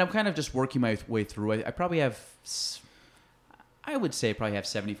I'm kind of just working my way through. I probably have, I would say, I probably have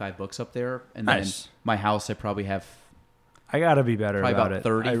 75 books up there, and Nice. then my house I probably have. I gotta be better Probably about about it.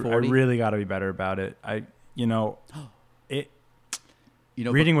 30, I 40. really gotta be better about it.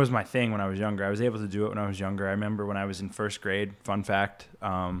 Reading was my thing when I was younger. I was able to do it when I was younger. I remember when I was in first grade. Fun fact,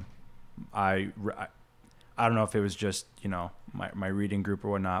 I don't know if it was just my reading group or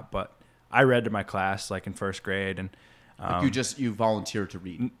whatnot, but I read to my class like in first grade, and You volunteered to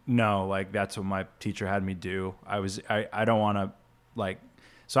read. no, like that's what my teacher had me do. I don't want to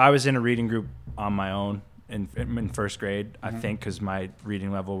so I was in a reading group on my own in first grade, I think, because my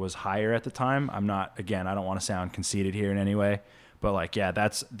reading level was higher at the time. I don't want to sound conceited here in any way, but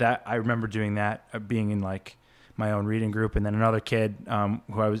I remember doing that, being in like my own reading group. And then another kid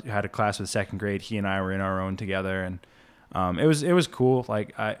who had a class with second grade, he and I were in our own together, and it was cool.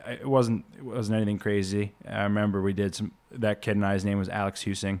 Like it wasn't anything crazy. I remember that kid and I, his name was Alex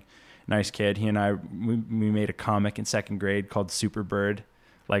Husing, nice kid. He and I, we made a comic in second grade called Super Bird,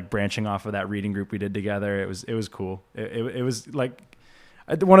 like branching off of that reading group we did together. It was cool. It was like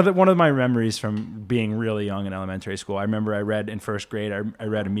one of my memories from being really young in elementary school. I remember I read in first grade, I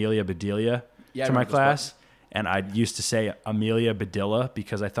read Amelia Bedelia to my class. And I used to say Amelia Bedelia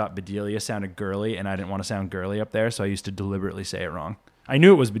because I thought Bedelia sounded girly, and I didn't want to sound girly up there, so I used to deliberately say it wrong. I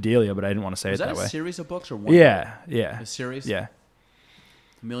knew it was Bedelia, but I didn't want to say it that way. Was that a series of books or one? Yeah. A series? Yeah.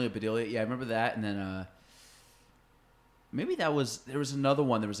 Amelia Bedelia. Yeah, I remember that. And then maybe there was another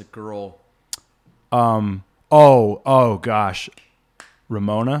one. There was a girl. Oh gosh.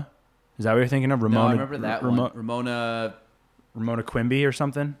 Ramona? Is that what you're thinking of? Ramona? No, I remember that one. Ramona Quimby or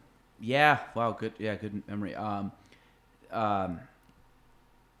something? Yeah. Wow. Good. Yeah. Good memory. Not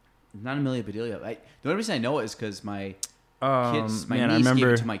Amelia Bedelia. The only reason I know it is because my niece gave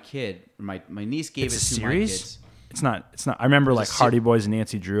it to my kid. My niece gave it to my kids. It's not. I remember like Hardy Boys and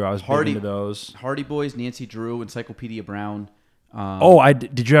Nancy Drew. I was big into those. Hardy Boys, Nancy Drew, Encyclopedia Brown. Have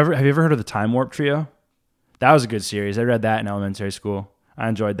you ever heard of the Time Warp Trio? That was a good series. I read that in elementary school. I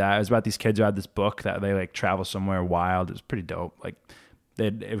enjoyed that. It was about these kids who had this book that they like travel somewhere wild. It was pretty dope. Like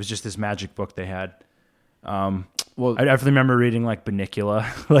it was just this magic book they had. Well, I definitely remember reading like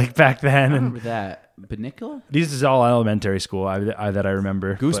Bunnicula like back then. I remember that. Bunnicula? These is all elementary school that I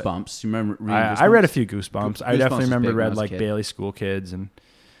remember. Goosebumps. You remember reading Goosebumps? I read a few Goosebumps. I definitely remember read like Bailey School Kids. And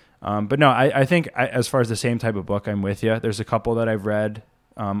but no, I think as far as the same type of book, I'm with you. There's a couple that I've read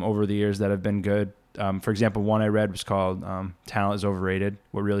over the years that have been good. For example, one I read was called Talent is Overrated,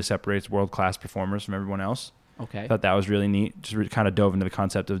 What Really Separates World-Class Performers from Everyone Else. Okay. I thought that was really neat. Just kind of dove into the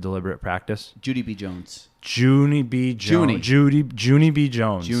concept of deliberate practice. Junie B. Jones. Junie B.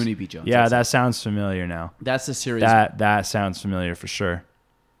 Jones. Yeah, that sounds familiar now. That's the series. That sounds familiar for sure.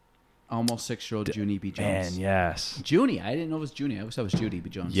 Almost 6-year-old Junie B. Jones. Man, yes. Junie. I didn't know it was Junie. I wish that was Judy B.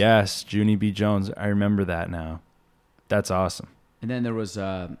 Jones. Yes, Junie B. Jones. I remember that now. That's awesome. And then there was,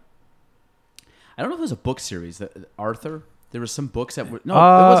 I don't know if it was a book series. Arthur. There were some books that were it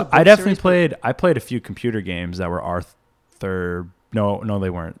was a book I definitely series, played a few computer games that were Arthur. No, they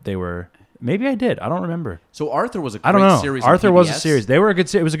weren't. They were. Maybe I did. I don't remember. So Arthur was a I don't great know. series. Arthur on was a PBS. series.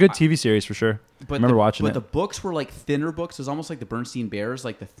 It was a good TV series for sure. I remember watching it. But the books were like thinner books. It was almost like the Bernstein Bears,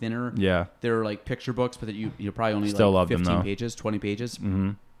 like the thinner. Yeah. They were like picture books, but that you probably only Still like loved 15 them, pages, 20 pages.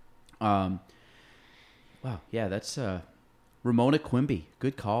 Mm-hmm. Wow. Yeah, that's Ramona Quimby.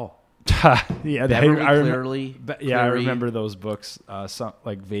 Good call. Yeah, Cleary. I remember those books,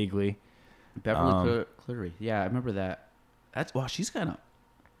 like vaguely. Beverly Cleary. Yeah, I remember that. She's kind of.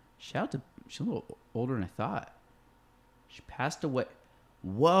 She's a little older than I thought. She passed away.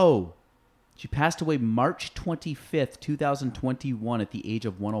 Whoa. She passed away March 25th, 2021 at the age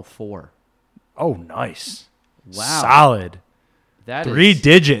of 104. Oh, nice. Wow. Solid. That 3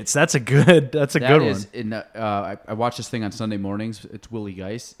 digits. That's a good that one. Is I watch this thing on Sunday mornings. It's Willie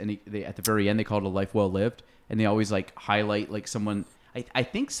Geist, and they at the very end they call it a life well lived, and they always like highlight like someone. I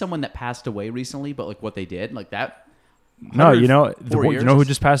think someone that passed away recently, but like what they did, like that. No, you know who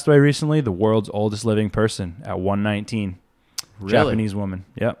just passed away recently? The world's oldest living person at 119. Really? Japanese woman.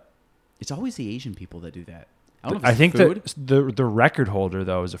 Yep. It's always the Asian people that do that. I don't know if I it's think food. that the record holder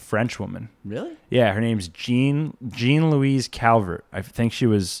though is a French woman. Really? Yeah, her name's Jean Louise Calvert. I think she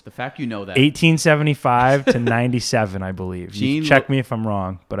was The fact you know that 1875 to 97, I believe. Check me if I'm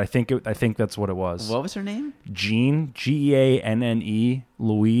wrong, but I think that's what it was. What was her name? Jean Geanne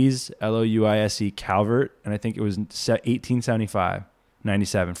Louise Louise Calvert, and I think it was 1875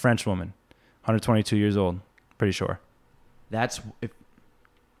 97. French woman, 122 years old. Pretty sure.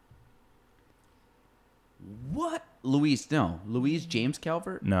 What? Louise James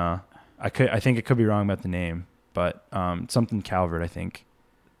Calvert. No, I think it could be wrong about the name, but something Calvert, I think.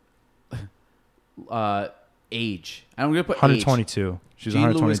 Age. I'm gonna put 122. Age. She's Jean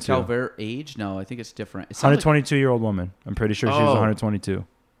 122. Louise Calvert age? No, I think it's different. It 122-year-old woman. I'm pretty sure she was Oh. 122.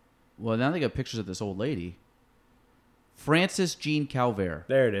 Well, now they got pictures of this old lady. Frances Jean Calvert.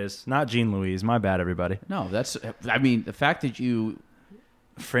 There it is. Not Jean Louise. My bad, everybody. No, that's. I mean, the fact that you.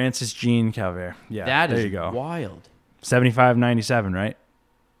 Frances Jean Calvert. Yeah, That there is you go. wild. 75.97, right?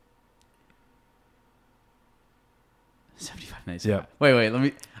 75 nights. Yeah. Wait. Let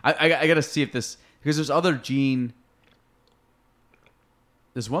me. I gotta see if this, because there's other Jean.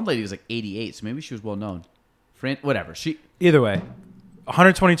 This one lady was like 88, so maybe she was well known. Whatever. Either way,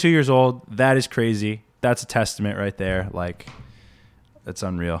 122 years old. That is crazy. That's a testament right there. Like, that's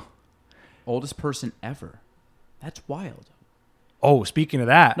unreal. Oldest person ever. That's wild. Oh, speaking of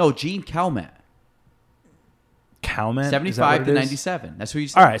that. No, Jean Calment. Calment? 75 to 97. That's who you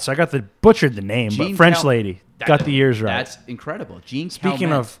said. All right, so I got butchered the name, Jean but French lady. Got the years right. That's incredible. Jean Speaking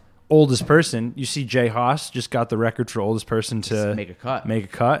Calment. of oldest person, you see Jay Haas just got the record for oldest person to make a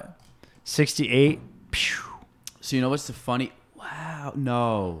cut. 68. Pew. So you know what's the funny? Wow,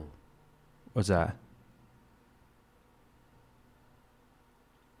 no. What's that?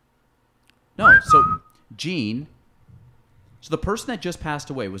 No, so Jean, so the person that just passed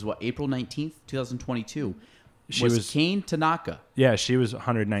away was what, April 19th, 2022? She was was Kane Tanaka. Yeah, she was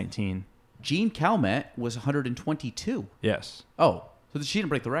 119. Jean Calment was 122. Yes. Oh, so she didn't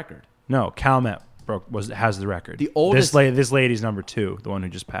break the record. No, Calment has the record. The oldest. This lady's number 2, the one who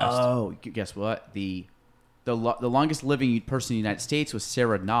just passed. Oh, guess what? The longest living person in the United States was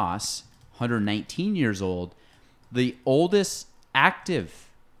Sarah Noss, 119 years old. The oldest active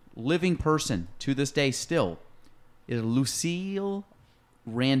living person to this day still is Lucille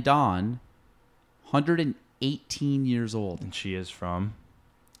Randon, 118 years old. And she is from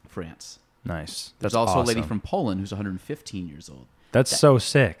France. Nice. There's That's also awesome. a lady from Poland who's 115 years old. That's so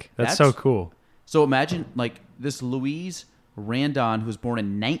sick. That's so cool. So imagine like this Louise Randon, who was born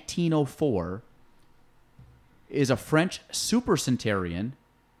in 1904, is a French supercentenarian,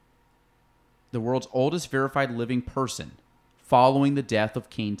 the world's oldest verified living person, following the death of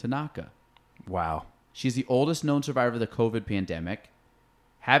Kane Tanaka. Wow. She's the oldest known survivor of the COVID pandemic,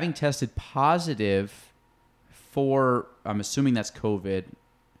 having tested positive for, I'm assuming that's COVID,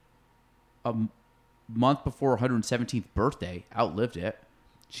 a month before her 117th birthday, outlived it.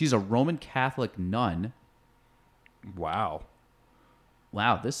 She's a Roman Catholic nun. Wow.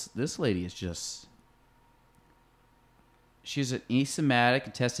 Wow, this lady is just... She's an asymptomatic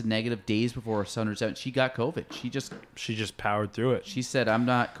and tested negative days before her 117th. She got COVID. She just powered through it. She said,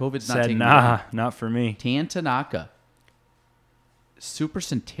 COVID's not Said, taking me nah, down. not for me. Tan Tanaka,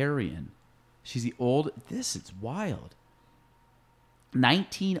 supercentenarian. She's the old... This is wild.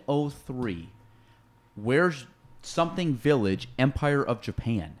 1903. Where's something village, Empire of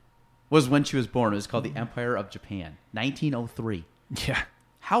Japan, was when she was born. It was called the Empire of Japan. 1903. Yeah.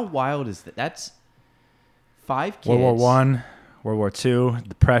 How wild is that? That's 5 kids. World War I, World War II,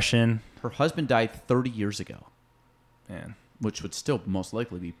 Depression. Her husband died 30 years ago, Man. which would still most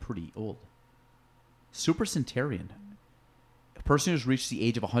likely be pretty old. Supercentenarian. A person who's reached the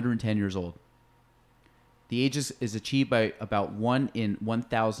age of 110 years old. The age is achieved by about 1 in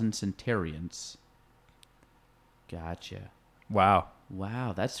 1,000 centenarians. Gotcha. Wow.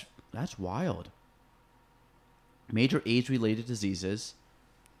 Wow, that's wild. Major age-related diseases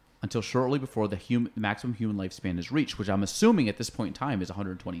until shortly before the maximum human lifespan is reached, which I'm assuming at this point in time is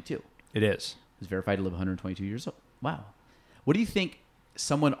 122. It is. Is verified to live 122 years old. Wow. What do you think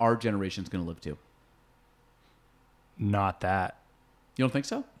someone our generation is going to live to? Not that. You don't think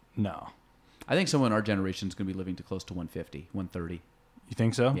so? No. I think someone our generation is going to be living to close to 150, 130. You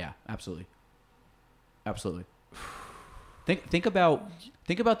think so? Yeah, absolutely. Absolutely. Think about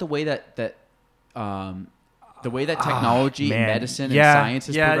the way that technology and medicine and science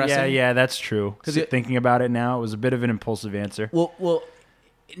is progressing. Yeah, that's true. Because thinking about it now, it was a bit of an impulsive answer. Well,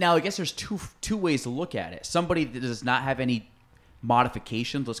 now I guess there's two ways to look at it. Somebody that does not have any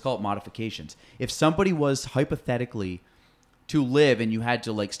modifications, let's call it modifications. If somebody was hypothetically to live and you had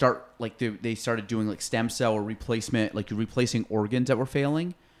to like start like they started doing like stem cell or replacement, like you're replacing organs that were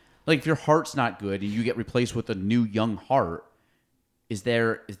failing. Like if your heart's not good and you get replaced with a new young heart, is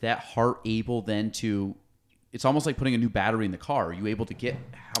that heart able then to? It's almost like putting a new battery in the car. Are you able to get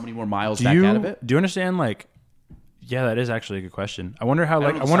how many more miles back out of it? Do you understand? Like, yeah, that is actually a good question. I wonder how.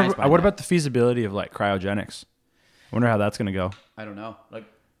 What about the feasibility of like cryogenics? I wonder how that's going to go. I don't know. Like,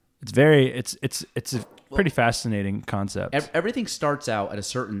 it's a pretty fascinating concept. Everything starts out at a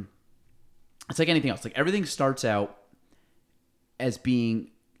certain it's like anything else. Like everything starts out as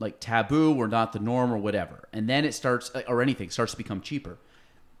being like taboo or not the norm or whatever. And then it starts, or anything starts to become cheaper.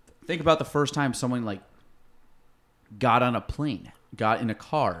 Think about the first time someone like got on a plane, got in a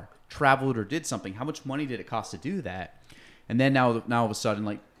car, traveled or did something. How much money did it cost to do that? And then now all of a sudden,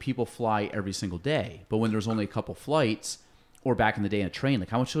 like people fly every single day. But when there's only a couple flights, or back in the day in a train, like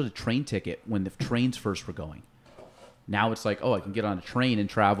how much was a train ticket when the trains first were going? Now it's like, oh, I can get on a train and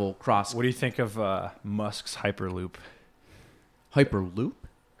travel across. What do you think of Musk's Hyperloop? Hyperloop?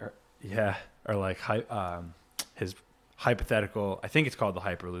 Or like his hypothetical. I think it's called the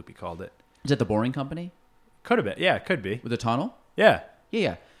Hyperloop. He called it. Is that the Boring Company? Could have been. Yeah, it could be. With the tunnel? Yeah.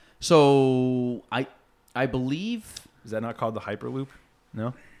 Yeah. So I believe Is that not called the Hyperloop?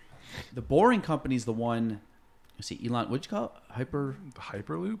 No. the Boring Company is the one. Let's see, Elon. What'd you call it?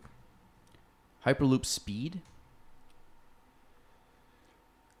 Hyperloop? Hyperloop speed.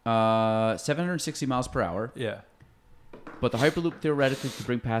 760 miles per hour. Yeah. But the Hyperloop theoretically could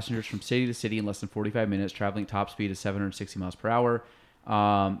bring passengers from city to city in less than 45 minutes, traveling top speed of 760 miles per hour.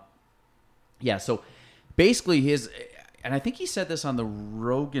 So basically and I think he said this on the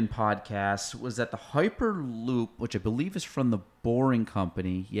Rogan podcast, was that the Hyperloop, which I believe is from the Boring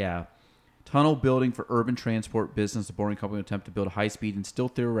Company, tunnel building for urban transport business, the Boring Company will attempt to build a high-speed and still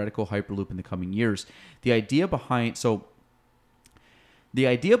theoretical Hyperloop in the coming years. The idea behind the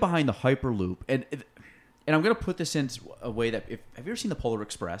Hyperloop, and I'm going to put this in a way that, have you ever seen the Polar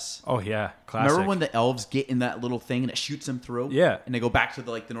Express? Oh, yeah. Classic. Remember when the elves get in that little thing and it shoots them through? Yeah. And they go back to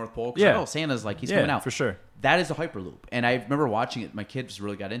the North Pole? Yeah. Santa's he's coming out. For sure. That is the Hyperloop. And I remember watching it. My kids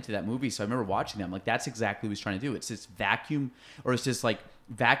really got into that movie, so I remember watching them. Like, that's exactly what he's trying to do. It's this vacuum, or it's just like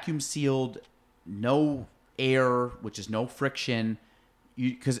vacuum sealed, no air, which is no friction,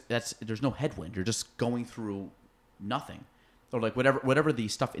 because there's no headwind. You're just going through nothing, or like whatever the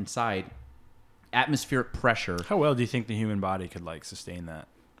stuff inside. Atmospheric pressure. How well do you think the human body could sustain that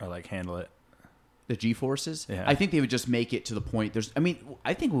or handle it? The G-forces? Yeah. I think they would just make it to the point.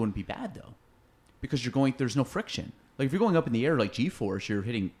 I think it wouldn't be bad though, because there's no friction. Like if you're going up in the air like G-force, you're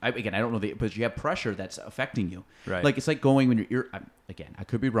hitting. Again, I don't know, but you have pressure that's affecting you. Right. Like it's like going when your ear. Again, I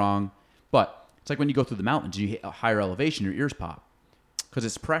could be wrong, but it's like when you go through the mountains, you hit a higher elevation, your ears pop because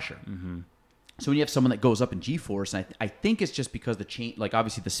it's pressure. Mm-hmm. So when you have someone that goes up in G-force, and I think it's just because the change, like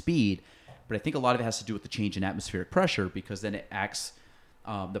obviously the speed. But I think a lot of it has to do with the change in atmospheric pressure, because then it acts,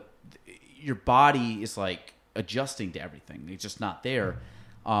 your body is like adjusting to everything. It's just not there.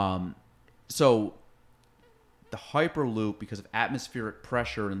 So the Hyperloop, because of atmospheric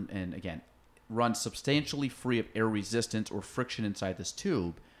pressure and again, runs substantially free of air resistance or friction inside this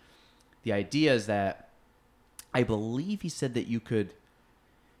tube. The idea is that I believe he said that you could.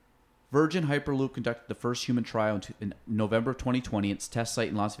 Virgin Hyperloop conducted the first human trial in November of 2020 at its test site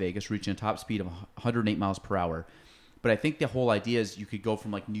in Las Vegas, reaching a top speed of 108 miles per hour. But I think the whole idea is you could go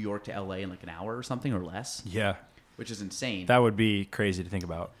from New York to LA in an hour or something, or less. Yeah. Which is insane. That would be crazy to think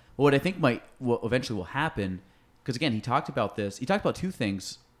about. Well, what I think eventually will happen, because again, he talked about this. He talked about two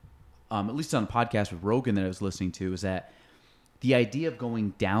things, at least on a podcast with Rogan that I was listening to, is that the idea of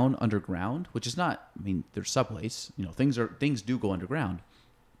going down underground, which is not, there's subways, things do go underground.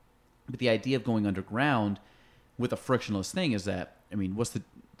 But the idea of going underground with a frictionless thing is that, what's the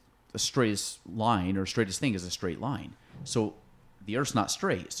straightest line or straightest thing is a straight line. So the Earth's not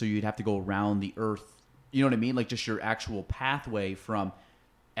straight. So you'd have to go around the Earth. You know what I mean? Like just your actual pathway from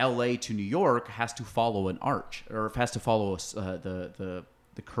LA to New York has to follow an arch, or it has to follow the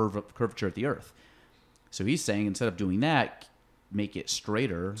curvature of the Earth. So he's saying instead of doing that, make it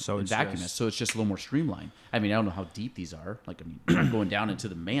straighter and vacuum it, so it's just a little more streamlined. I don't know how deep these are. I'm going down into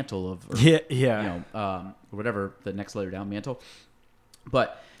the mantle of, or whatever the next layer down, mantle.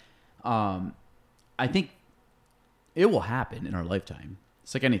 But I think it will happen in our lifetime.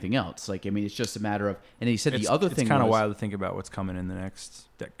 It's like anything else. It's just a matter of. And he said the other thing. It's kind of wild to think about what's coming in the next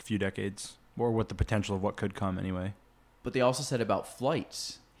few decades, or what the potential of what could come anyway. But they also said about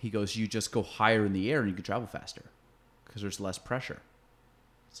flights. He goes, you just go higher in the air and you can travel faster, because there's less pressure.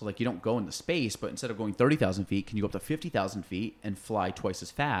 So you don't go into space, but instead of going 30,000 feet, can you go up to 50,000 feet and fly twice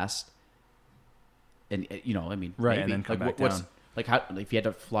as fast? And right, maybe. and then come back down. How, if you had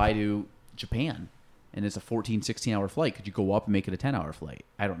to fly to Japan and it's a 14, 16-hour flight, could you go up and make it a 10-hour flight?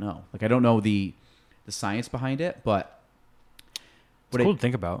 I don't know. I don't know the science behind it, but it's cool to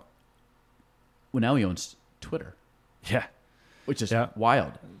think about. Well, now he owns Twitter. Yeah. Which is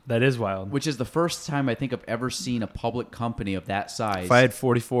wild. That is wild. Which is the first time I think I've ever seen a public company of that size. If I had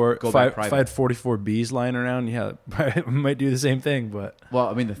 44 bees lying around, I might do the same thing. But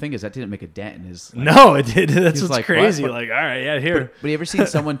the thing is that didn't make a dent in his. No, it did. That's what's crazy. What? All right, here. But you ever seen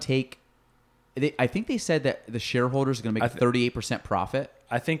someone take I think they said that the shareholders are going to make a 38% profit.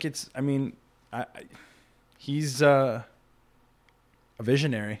 I think it's. I mean, he's a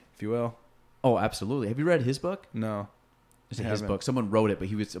visionary, if you will. Oh, absolutely. Have you read his book? No. It's his book. Someone wrote it, but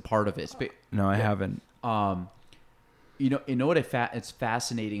he was a part of it. No, I haven't. You know what it's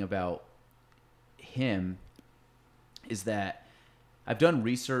fascinating about him is that I've done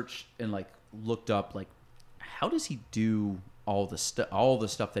research and like looked up like how does he do all the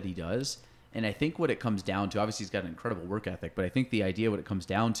stuff that he does? And I think what it comes down to, obviously he's got an incredible work ethic, but I think the idea what it comes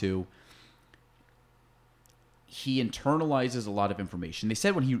down to, he internalizes a lot of information. They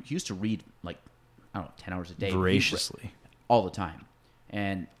said when he used to read like, I don't know, 10 hours a day. Voraciously. All the time.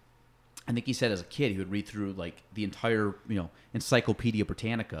 And I think he said as a kid he would read through like the entire, Encyclopedia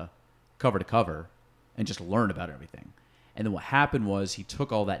Britannica cover to cover and just learn about everything. And then what happened was he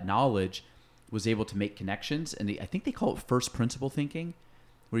took all that knowledge, was able to make connections, and I think they call it first principle thinking,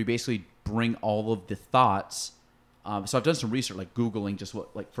 where you basically bring all of the thoughts. So I've done some research, like Googling just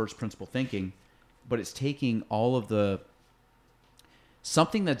what like first principle thinking, but it's taking all of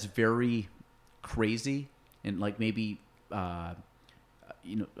something that's very crazy and like maybe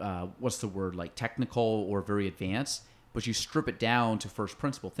what's the word, like technical or very advanced, but you strip it down to first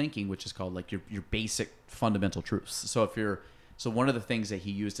principle thinking, which is called like your basic fundamental truths. So one of the things that he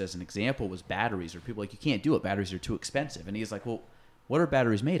used as an example was batteries, or people like, you can't do it, batteries are too expensive. And he's like, well, what are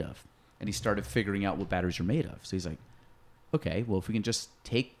batteries made of? And he started figuring out what batteries are made of. So he's like, okay, well, if we can just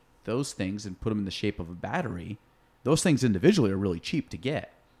take those things and put them in the shape of a battery, those things individually are really cheap to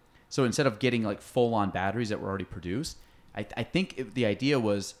get. So instead of getting like full-on batteries that were already produced, I think the idea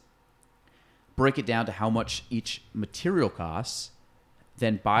was break it down to how much each material costs,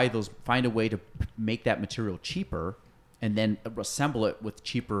 then find a way to make that material cheaper, and then assemble it with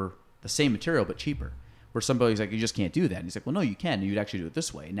the same material but cheaper. Where somebody's like, you just can't do that. And he's like, well, no, you can. You'd actually do it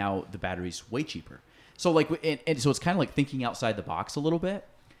this way. Now the battery's way cheaper. So like, and so it's kind of like thinking outside the box a little bit.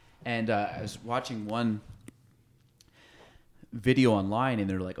 And I was watching one video online, and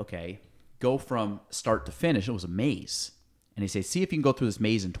they're like, okay, go from start to finish. It was a maze. And they say, see if you can go through this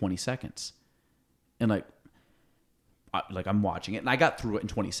maze in 20 seconds. And I'm watching it, and I got through it in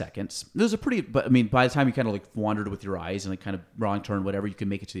 20 seconds. It was but I mean, by the time you kind of like wandered with your eyes and like kind of wrong turn, whatever, you can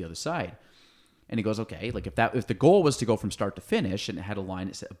make it to the other side. And he goes, okay, like if the goal was to go from start to finish, and it had a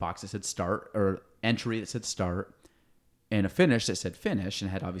box that said start, or entry that said start, and a finish that said finish, and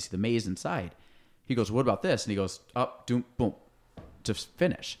it had obviously the maze inside. He goes, what about this? And he goes, up, doom, boom, to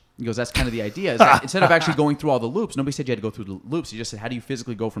finish. He goes, that's kind of the idea. Is that instead of actually going through all the loops, nobody said you had to go through the loops. He just said, how do you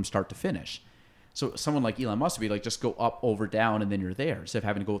physically go from start to finish? So someone like Elon Musk would be like, just go up, over, down, and then you're there, instead of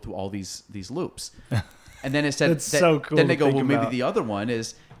having to go through all these loops. And then it said, so cool. Then they go, well, maybe the other one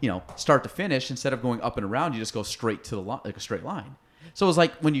is, start to finish, instead of going up and around, you just go straight to the line, like a straight line. So it was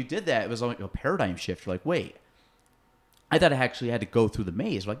like, when you did that, it was like a paradigm shift. You're like, wait, I thought I actually had to go through the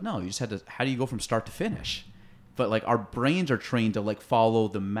maze. Like, no, you just had to, how do you go from start to finish? But like our brains are trained to like follow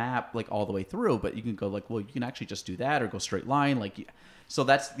the map like all the way through, but you can go like, well, you can actually just do that or go straight line. Like, so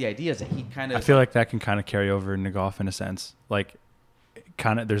that's the idea, is that he kind of, I feel like that can kind of carry over into golf in a sense. Like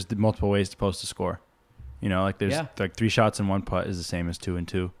there's multiple ways to post a score. Like there's like 3 shots in 1 putt is the same as 2 and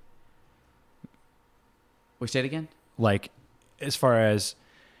 2. Wait, say it again? Like as far as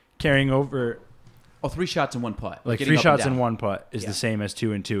carrying over. Oh, 3 shots in 1 putt. Like 3 shots in 1 putt is the same as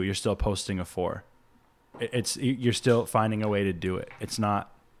 2 and 2. You're still posting a 4. You're still finding a way to do it. It's not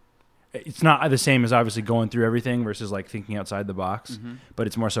the same as obviously going through everything versus like thinking outside the box, but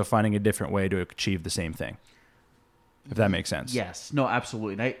it's more so finding a different way to achieve the same thing. If that makes sense. Yes. No,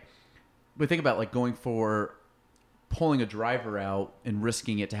 absolutely. And but think about like going for pulling a driver out and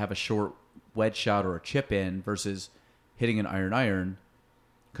risking it to have a short wedge shot or a chip in versus hitting an iron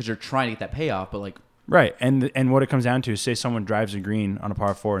because you're trying to get that payoff, but like. Right, and what it comes down to is, say someone drives a green on a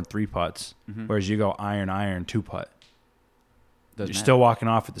par 4 and 3 putts, whereas you go iron 2 putt. You're still walking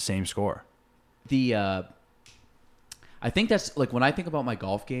off at the same score. I think that's like when I think about my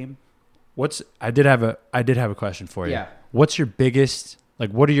golf game. I did have a question for you. Yeah. What's your biggest,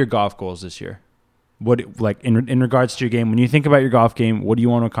 like, what are your golf goals this year? What, like, in regards to your game, when you think about your golf game, what do you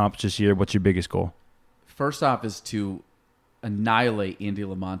want to accomplish this year? What's your biggest goal? First off is to annihilate Andy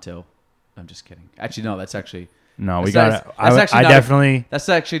Lamonto. I'm just kidding. Actually, no, that's actually... No, we got it. That's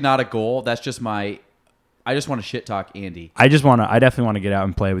actually not a goal. That's just I just want to shit talk Andy. I definitely want to get out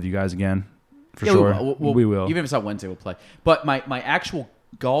and play with you guys again. For sure. We will. Even if it's not Wednesday, we'll play. But my actual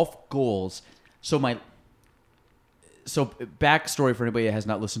golf goals... So backstory for anybody that has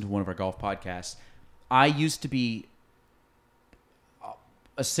not listened to one of our golf podcasts. I used to be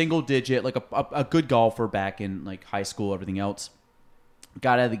a single digit, like a good golfer back in like high school, everything else.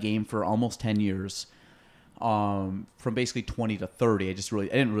 got out of the game for almost 10 years. From basically 20 to 30. I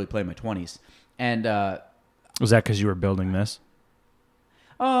didn't really play in my 20s. And was that because you were building this?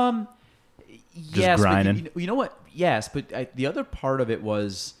 Yes, grinding. But you know what? Yes, but the other part of it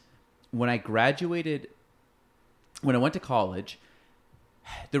was when I graduated, when I went to college,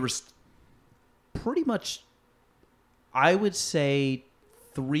 there was pretty much, I would say,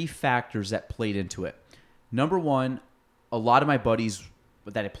 3 factors that played into it. Number one, a lot of my buddies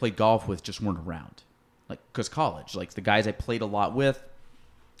that I played golf with just weren't around. Like, because college, like the guys I played a lot with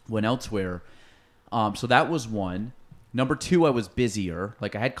went elsewhere. So that was one. Number 2, I was busier.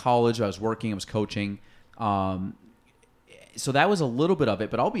 Like I had college, I was working, I was coaching. So that was a little bit of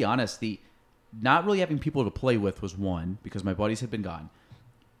it. But I'll be honest, the not really having people to play with was one, because my buddies had been gone.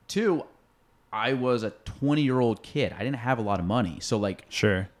 2, I was a 20-year-old kid. I didn't have a lot of money. So like,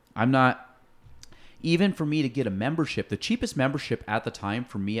 sure, I'm not, even for me to get a membership, the cheapest membership at the time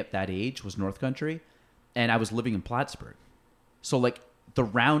for me at that age was North Country. And I was living in Plattsburgh. So like the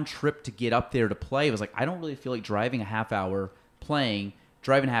round trip to get up there to play was like, I don't really feel like driving a half hour playing,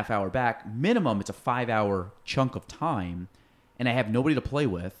 driving a half hour back. Minimum, it's a 5-hour chunk of time. And I have nobody to play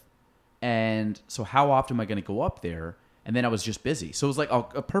with. And so how often am I going to go up there? And then I was just busy. So it was like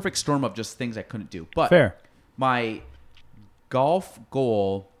a perfect storm of just things I couldn't do. But fair. My golf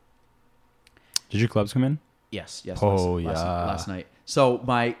goal. Did your clubs come in? Yes. Oh, last night. So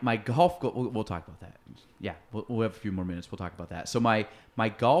my golf goal, we'll talk about that. Yeah, we'll have a few more minutes. We'll talk about that. So my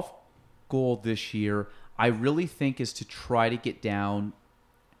golf goal this year, I really think, is to try to get down.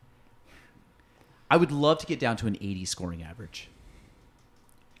 I would love to get down to an 80 scoring average.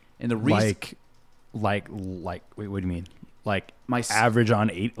 And the reason, wait, what do you mean? Like my average on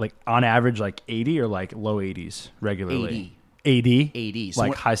 8, like on average, like 80 or like low 80s regularly? 80. 80. So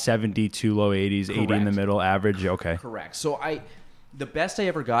like high 72, low 80s, correct. 80 in the middle, average. Okay. Correct. So the best I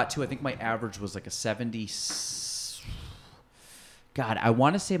ever got to, I think my average was like a 70. God, I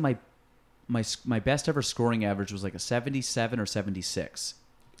want to say my best ever scoring average was like a 77 or 76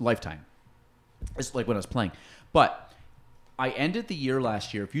 lifetime. It's like when I was playing. But I ended the year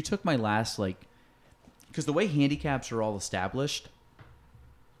last year. If you took my last, because the way handicaps are all established,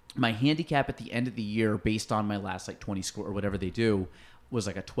 my handicap at the end of the year based on my last 20 score or whatever they do was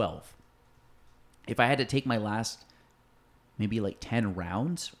like a 12. If I had to take my last maybe 10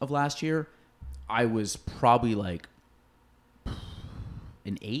 rounds of last year, I was probably like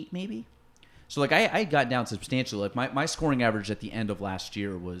an 8 maybe. So I got down substantially. Like my scoring average at the end of last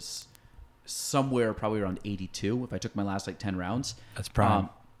year was somewhere probably around 82 if I took my last 10 rounds. That's prime.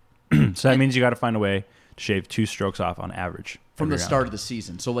 So that means you got to find a way to shave 2 strokes off on average from the start of the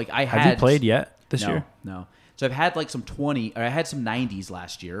season. So have you played yet this year? No. So I've had some 20, or I had some 90s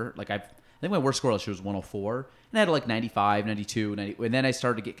last year. I think my worst score last year was 104, and I had 95, 92, 90, and then I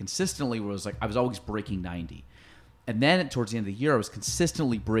started to get consistently where it was I was always breaking 90. And then towards the end of the year, I was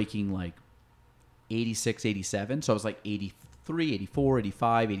consistently breaking 86, 87. So I was 83, 84,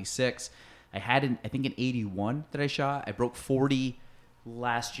 85, 86. I had I think an 81 that I shot. I broke 40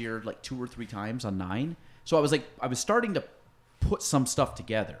 last year 2 or 3 times on 9. So I was starting to put some stuff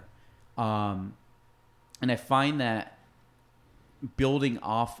together. And I find that building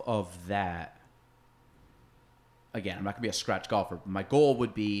off of that, again, I'm not going to be a scratch golfer, but my goal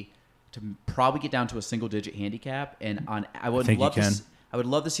would be to probably get down to a single-digit handicap. And I would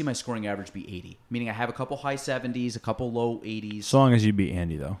love to see my scoring average be 80, meaning I have a couple high 70s, a couple low 80s. So long as you beat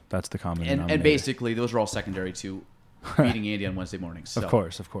Andy, though. That's the common denominator. And basically, those are all secondary to beating Andy on Wednesday mornings. So. Of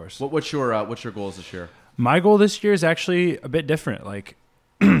course. What's your goals this year? My goal this year is actually a bit different.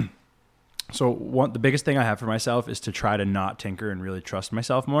 So the biggest thing I have for myself is to try to not tinker and really trust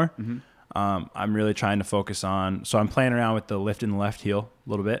myself more. Mm-hmm. I'm really trying to focus on. So I'm playing around with the lift in the left heel a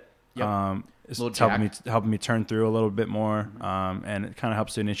little bit. Yep. It's helping me turn through a little bit more, and it kind of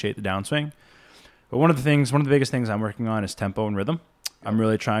helps to initiate the downswing. But one of the biggest things I'm working on is tempo and rhythm. I'm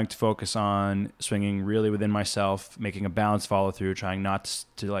really trying to focus on swinging really within myself, making a balanced follow through, trying not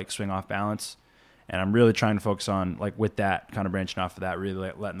to swing off balance. And I'm really trying to focus on with that kind of branching off of that,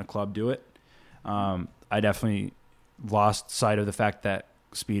 really letting the club do it. I definitely lost sight of the fact that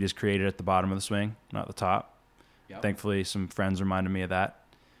speed is created at the bottom of the swing, not the top. Yep. Thankfully, some friends reminded me of that.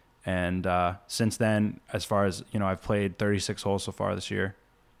 And since then, as far as, I've played 36 holes so far this year,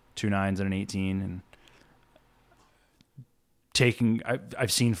 2 9s and an 18. And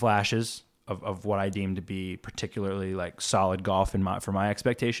I've seen flashes of what I deem to be particularly solid golf for my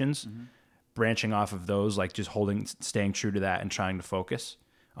expectations. Mm-hmm. Branching off of those, just staying true to that and trying to focus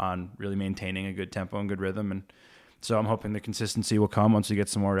on really maintaining a good tempo and good rhythm. And so I'm hoping the consistency will come once we get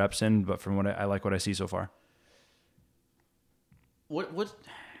some more reps in. But from I like what I see so far. What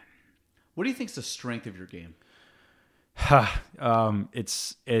do you think is the strength of your game?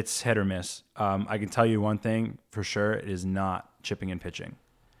 It's hit or miss. I can tell you one thing for sure: it is not chipping and pitching.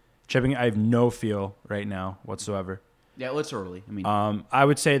 Chipping, I have no feel right now whatsoever. Yeah, well, it's early. I mean, I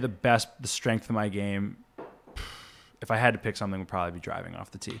would say the strength of my game, if I had to pick something, would probably be driving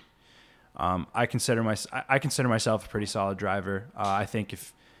off the tee. I consider myself a pretty solid driver. I think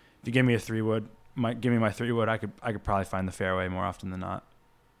if you give me a 3-wood, give me my 3-wood, I could probably find the fairway more often than not.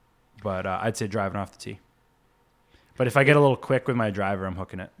 But I'd say driving off the tee. But if I get a little quick with my driver, I'm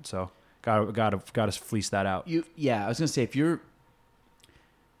hooking it. So gotta fleece that out. I was gonna say if you're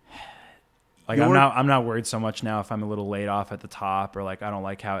like I'm not worried so much now if I'm a little laid off at the top or like I don't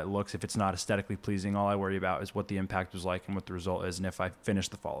like how it looks. If it's not aesthetically pleasing, all I worry about is what the impact was like and what the result is, and if I finish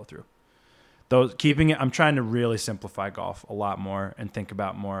the follow through. I'm trying to really simplify golf a lot more and think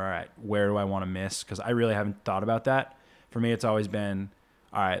about more. All right, where do I want to miss? Because I really haven't thought about that. For me, it's always been,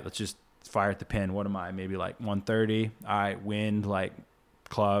 all right, let's just fire at the pin. What am I? Maybe like 130. All right, wind, like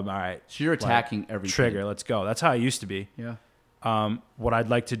club. All right. So you're attacking like, every trigger. pin. Let's go. That's how I used to be. Yeah. What I'd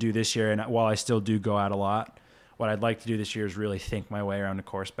like to do this year, and while I still do go out a lot, what I'd like to do this year is really think my way around the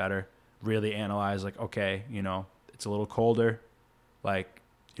course better. Really analyze, like, okay, it's a little colder. Like,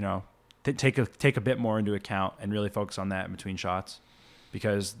 take a bit more into account and really focus on that in between shots.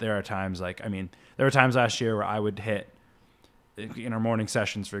 Because there are times there were times last year where I would hit, in our morning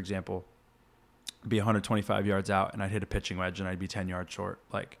sessions, for example, be 125 yards out and I'd hit a pitching wedge and I'd be 10 yards short.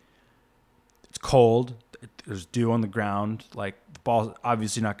 Like, it's cold. There's dew on the ground. Like, the ball's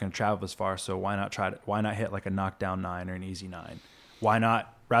obviously not going to travel as far. So why not hit like a knockdown 9 or an easy 9? Why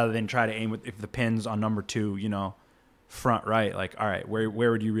not, rather than try to aim if the pin's on number 2, front right, like, all right, where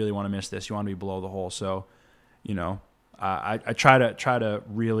would you really want to miss this? You want to be below the hole. So, I try to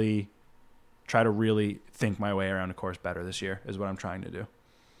really think my way around the course better this year is what I'm trying to do.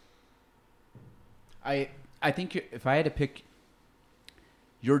 I think if I had to pick,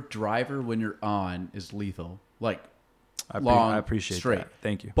 your driver when you're on is lethal. Like, long, I appreciate straight. that.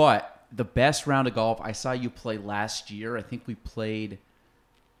 Thank you. But the best round of golf I saw you play last year, I think we played,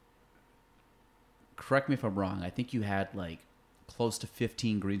 correct me if I'm wrong, I think you had like close to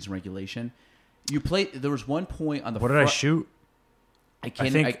 15 greens in regulation. You played, there was one point on the front. What did I shoot?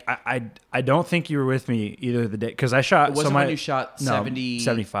 I don't think you were with me either the day because I shot. It wasn't when you shot 70.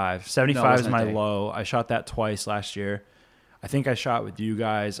 75. 75 is my low. I shot that twice last year. I think I shot with you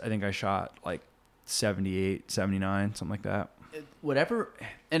guys. I think I shot like 78, 79, something like that. Whatever.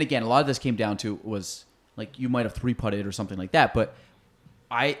 And again, a lot of this came down to was like you might have 3-putted or something like that. But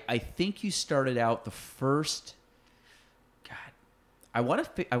I think you started out the first. God,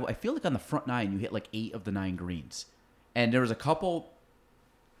 I feel like on the front 9 you hit like 8 of the 9 greens, and there was a couple.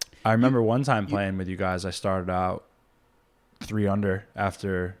 I remember one time playing with you guys, I started out 3 under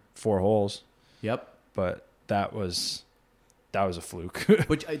after 4 holes. Yep. But that was a fluke.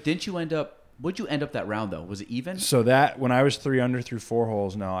 But didn't you end up? Would you end up that round though? Was it even? So that when I was 3 under through 4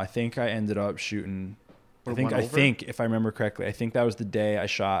 holes, no, I think I ended up shooting. I think if I remember correctly, I think that was the day I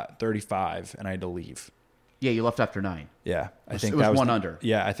shot 35 and I had to leave. Yeah, you left after 9. Yeah, I think that was 1 under.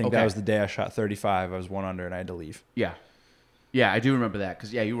 Yeah, I think that was the day I shot 35. I was 1 under and I had to leave. Yeah. Yeah, I do remember that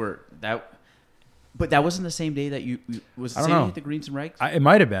because you were that, but that wasn't the same day that you was the same day you hit the greens and regs. It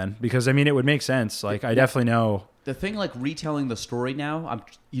might have been because it would make sense. Like I definitely know the thing. Like retelling the story now,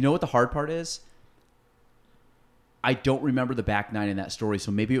 you know what the hard part is. I don't remember the back 9 in that story,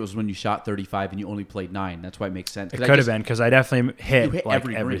 so maybe it was when you shot 35 and you only played 9. That's why it makes sense. It could have been because I definitely hit like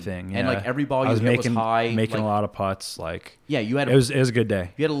everything, and like every ball you hit was high, making a lot of putts. Like you had it was a good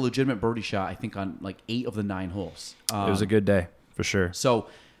day. You had a legitimate birdie shot, I think, on like 8 of the 9 holes. It was a good day for sure. So,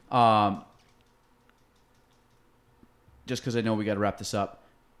 just because I know we got to wrap this up,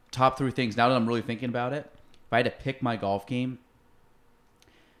 top 3 things. Now that I'm really thinking about it, if I had to pick my golf game,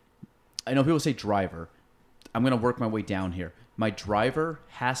 I know people say driver. I'm going to work my way down here. My driver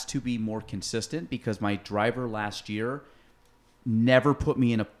has to be more consistent because my driver last year never put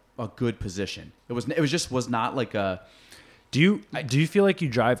me in a good position. It was not like a. Do you feel like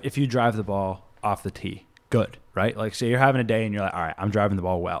if you drive the ball off the tee, good, right? Like, say you're having a day and you're like, all right, I'm driving the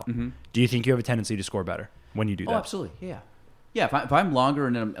ball well. Mm-hmm. Do you think you have a tendency to score better when you do that? Oh, absolutely. Yeah. Yeah. If I'm longer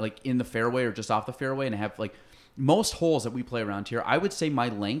and I'm like in the fairway or just off the fairway and I have like. Most holes that we play around here, I would say my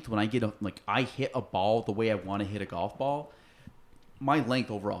length when I I hit a ball the way I want to hit a golf ball. My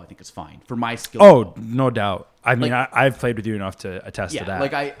length overall, I think, is fine for my skill. Oh, level. No doubt. I mean, I've played with you enough to attest to that.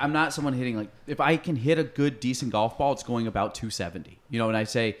 Like I'm not someone hitting like if I can hit a good, decent golf ball, it's going about 270. And I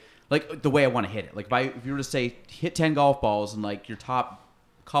say like the way I want to hit it. Like if you were to say hit 10 golf balls and like your top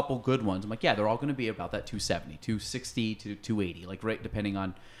couple good ones. I'm like, yeah, they're all going to be about that 270, 260 to 280, like right depending on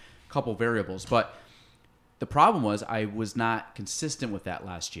a couple variables. But the problem was I was not consistent with that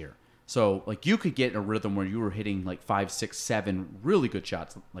last year. So like you could get in a rhythm where you were hitting like 5, 6, 7 really good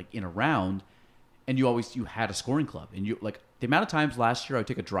shots like in a round, and you had a scoring club. And you like the amount of times last year I would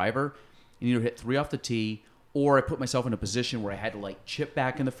take a driver and either hit 3 off the tee, or I put myself in a position where I had to like chip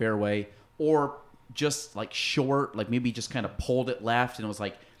back in the fairway, or just like short, like maybe just kind of pulled it left, and it was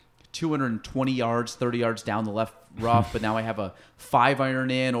like 220 yards, 30 yards down the left rough, but now I have a 5-iron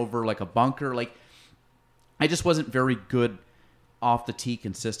in over like a bunker. Like I just wasn't very good off the tee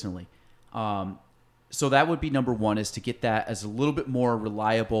consistently. So that would be number one, is to get that as a little bit more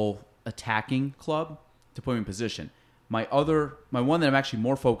reliable attacking club to put me in position. My one that I'm actually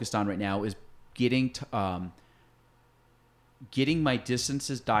more focused on right now is getting my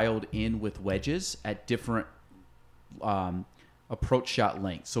distances dialed in with wedges at different approach shot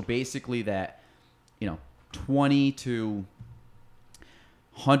lengths. So basically that, 20 to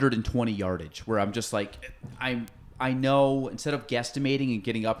 120 yardage, where I'm just like, I know, instead of guesstimating and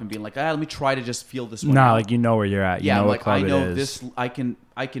getting up and being like, let me try to just feel this one out. Like you know where you're at. You know what club I know it is. this.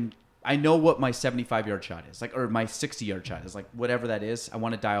 I know what my 75-yard shot is, like, or my 60-yard shot is, like, whatever that is. I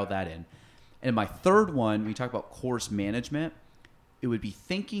want to dial that in. And my third one, when you talk about course management, it would be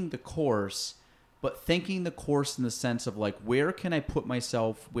thinking the course, but thinking the course in the sense of like, where can I put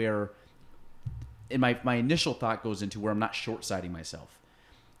myself where, and my initial thought goes into where I'm not short-sighting myself.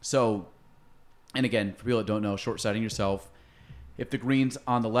 So, and again, for people that don't know, short-sighting yourself, if the green's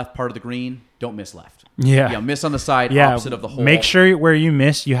on the left part of the green, don't miss left. Yeah. Miss on the side opposite of the hole. Make sure where you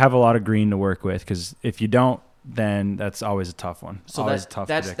miss, you have a lot of green to work with, because if you don't, then that's always a tough one. So always a tough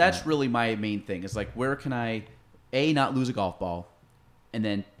that's really my main thing. Is like, where can I, A, not lose a golf ball, and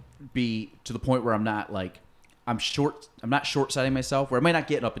then B, to the point where I'm not not short-sighting myself, where I might not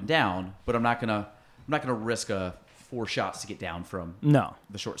get up and down, but I'm not gonna risk 4 shots to get down from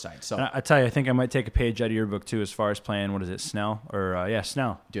the short side. So I tell you, I think I might take a page out of your book too, as far as playing. What is it, Snell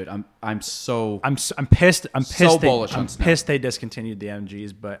Snell? Dude, I'm pissed. I'm pissed. So bullish on Snell. Pissed they discontinued the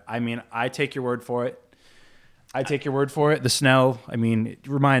MGs, but I mean, I take your word for it. The Snell. I mean,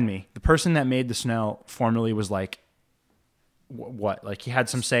 remind me, the person that made the Snell formerly was like, what? Like he had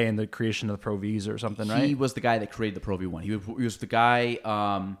some say in the creation of the Pro Vs or something, right? He was the guy that created the Pro V1. He was the guy.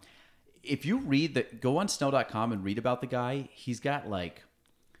 If you go on Snell.com and read about the guy, he's got like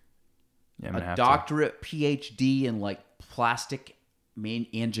a doctorate, PhD in like plastic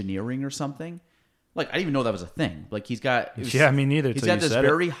engineering or something. Like I didn't even know that was a thing. Like he's got me neither. He's got this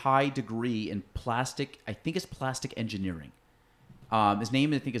very high degree in plastic. I think it's plastic engineering. His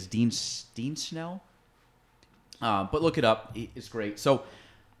name I think is Dean Snell. But look it up. It's great. So,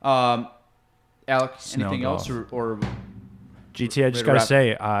 Alec, anything else or GT, I just got to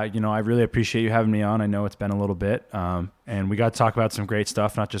say, I really appreciate you having me on. I know it's been a little bit, and we got to talk about some great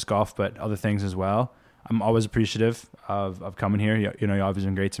stuff, not just golf, but other things as well. I'm always appreciative of coming here. You've always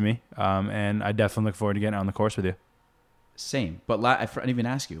been great to me, and I definitely look forward to getting on the course with you. Same, but I didn't even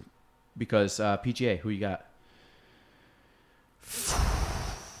ask you, because PGA, who you got?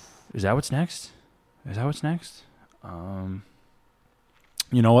 Is that what's next?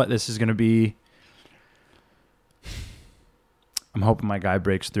 You know what? This is going to be... I'm hoping my guy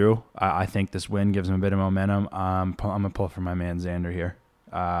breaks through. I think this win gives him a bit of momentum. I'm going to pull for my man Xander here.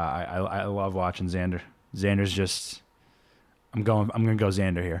 I love watching Xander. Xander's just... I'm going to go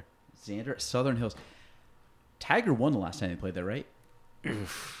Xander here. Xander at Southern Hills. Tiger won the last time they played there, right?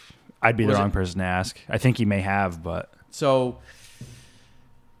 I'd be the wrong person to ask. I think he may have, but... So...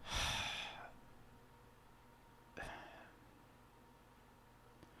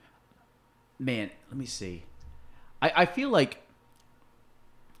 Man, let me see. I feel like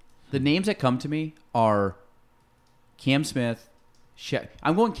the names that come to me are Cam Smith.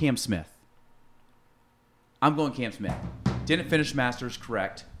 I'm going Cam Smith. Didn't finish Masters,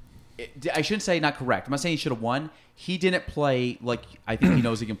 correct. I shouldn't say not correct. I'm not saying he should have won. He didn't play like I think he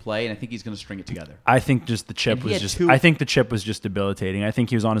knows he can play, and I think he's going to string it together. I think just the chip was just. I think the chip was just debilitating. I think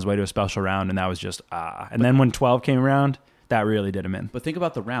he was on his way to a special round, and that was just And then when 12 came around, that really did him in. But think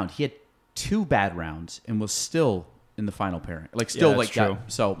about the round. He had 2 bad rounds and was still in the final pairing. True.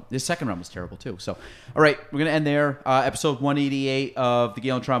 So his second round was terrible too. So, all right, we're going to end there. Episode 188 of the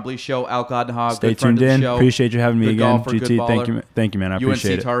Galen Trombley Show. Alec Odnoha, Stay good friend tuned of the in. show. Appreciate you having me Good again. golfer, GT, good baller. thank you, man. I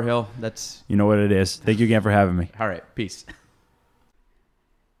appreciate it. Tar Heel. That's you know what it is. Thank you again for having me. All right, peace.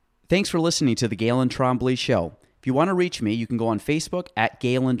 Thanks for listening to the Galen Trombley Show. If you want to reach me, you can go on Facebook at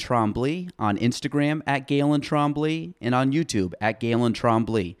Galen Trombley, on Instagram at Galen Trombley, and on YouTube at Galen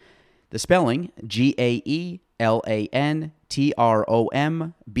Trombley. The spelling, Gaelan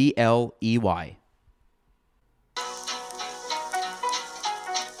TROMBLEY.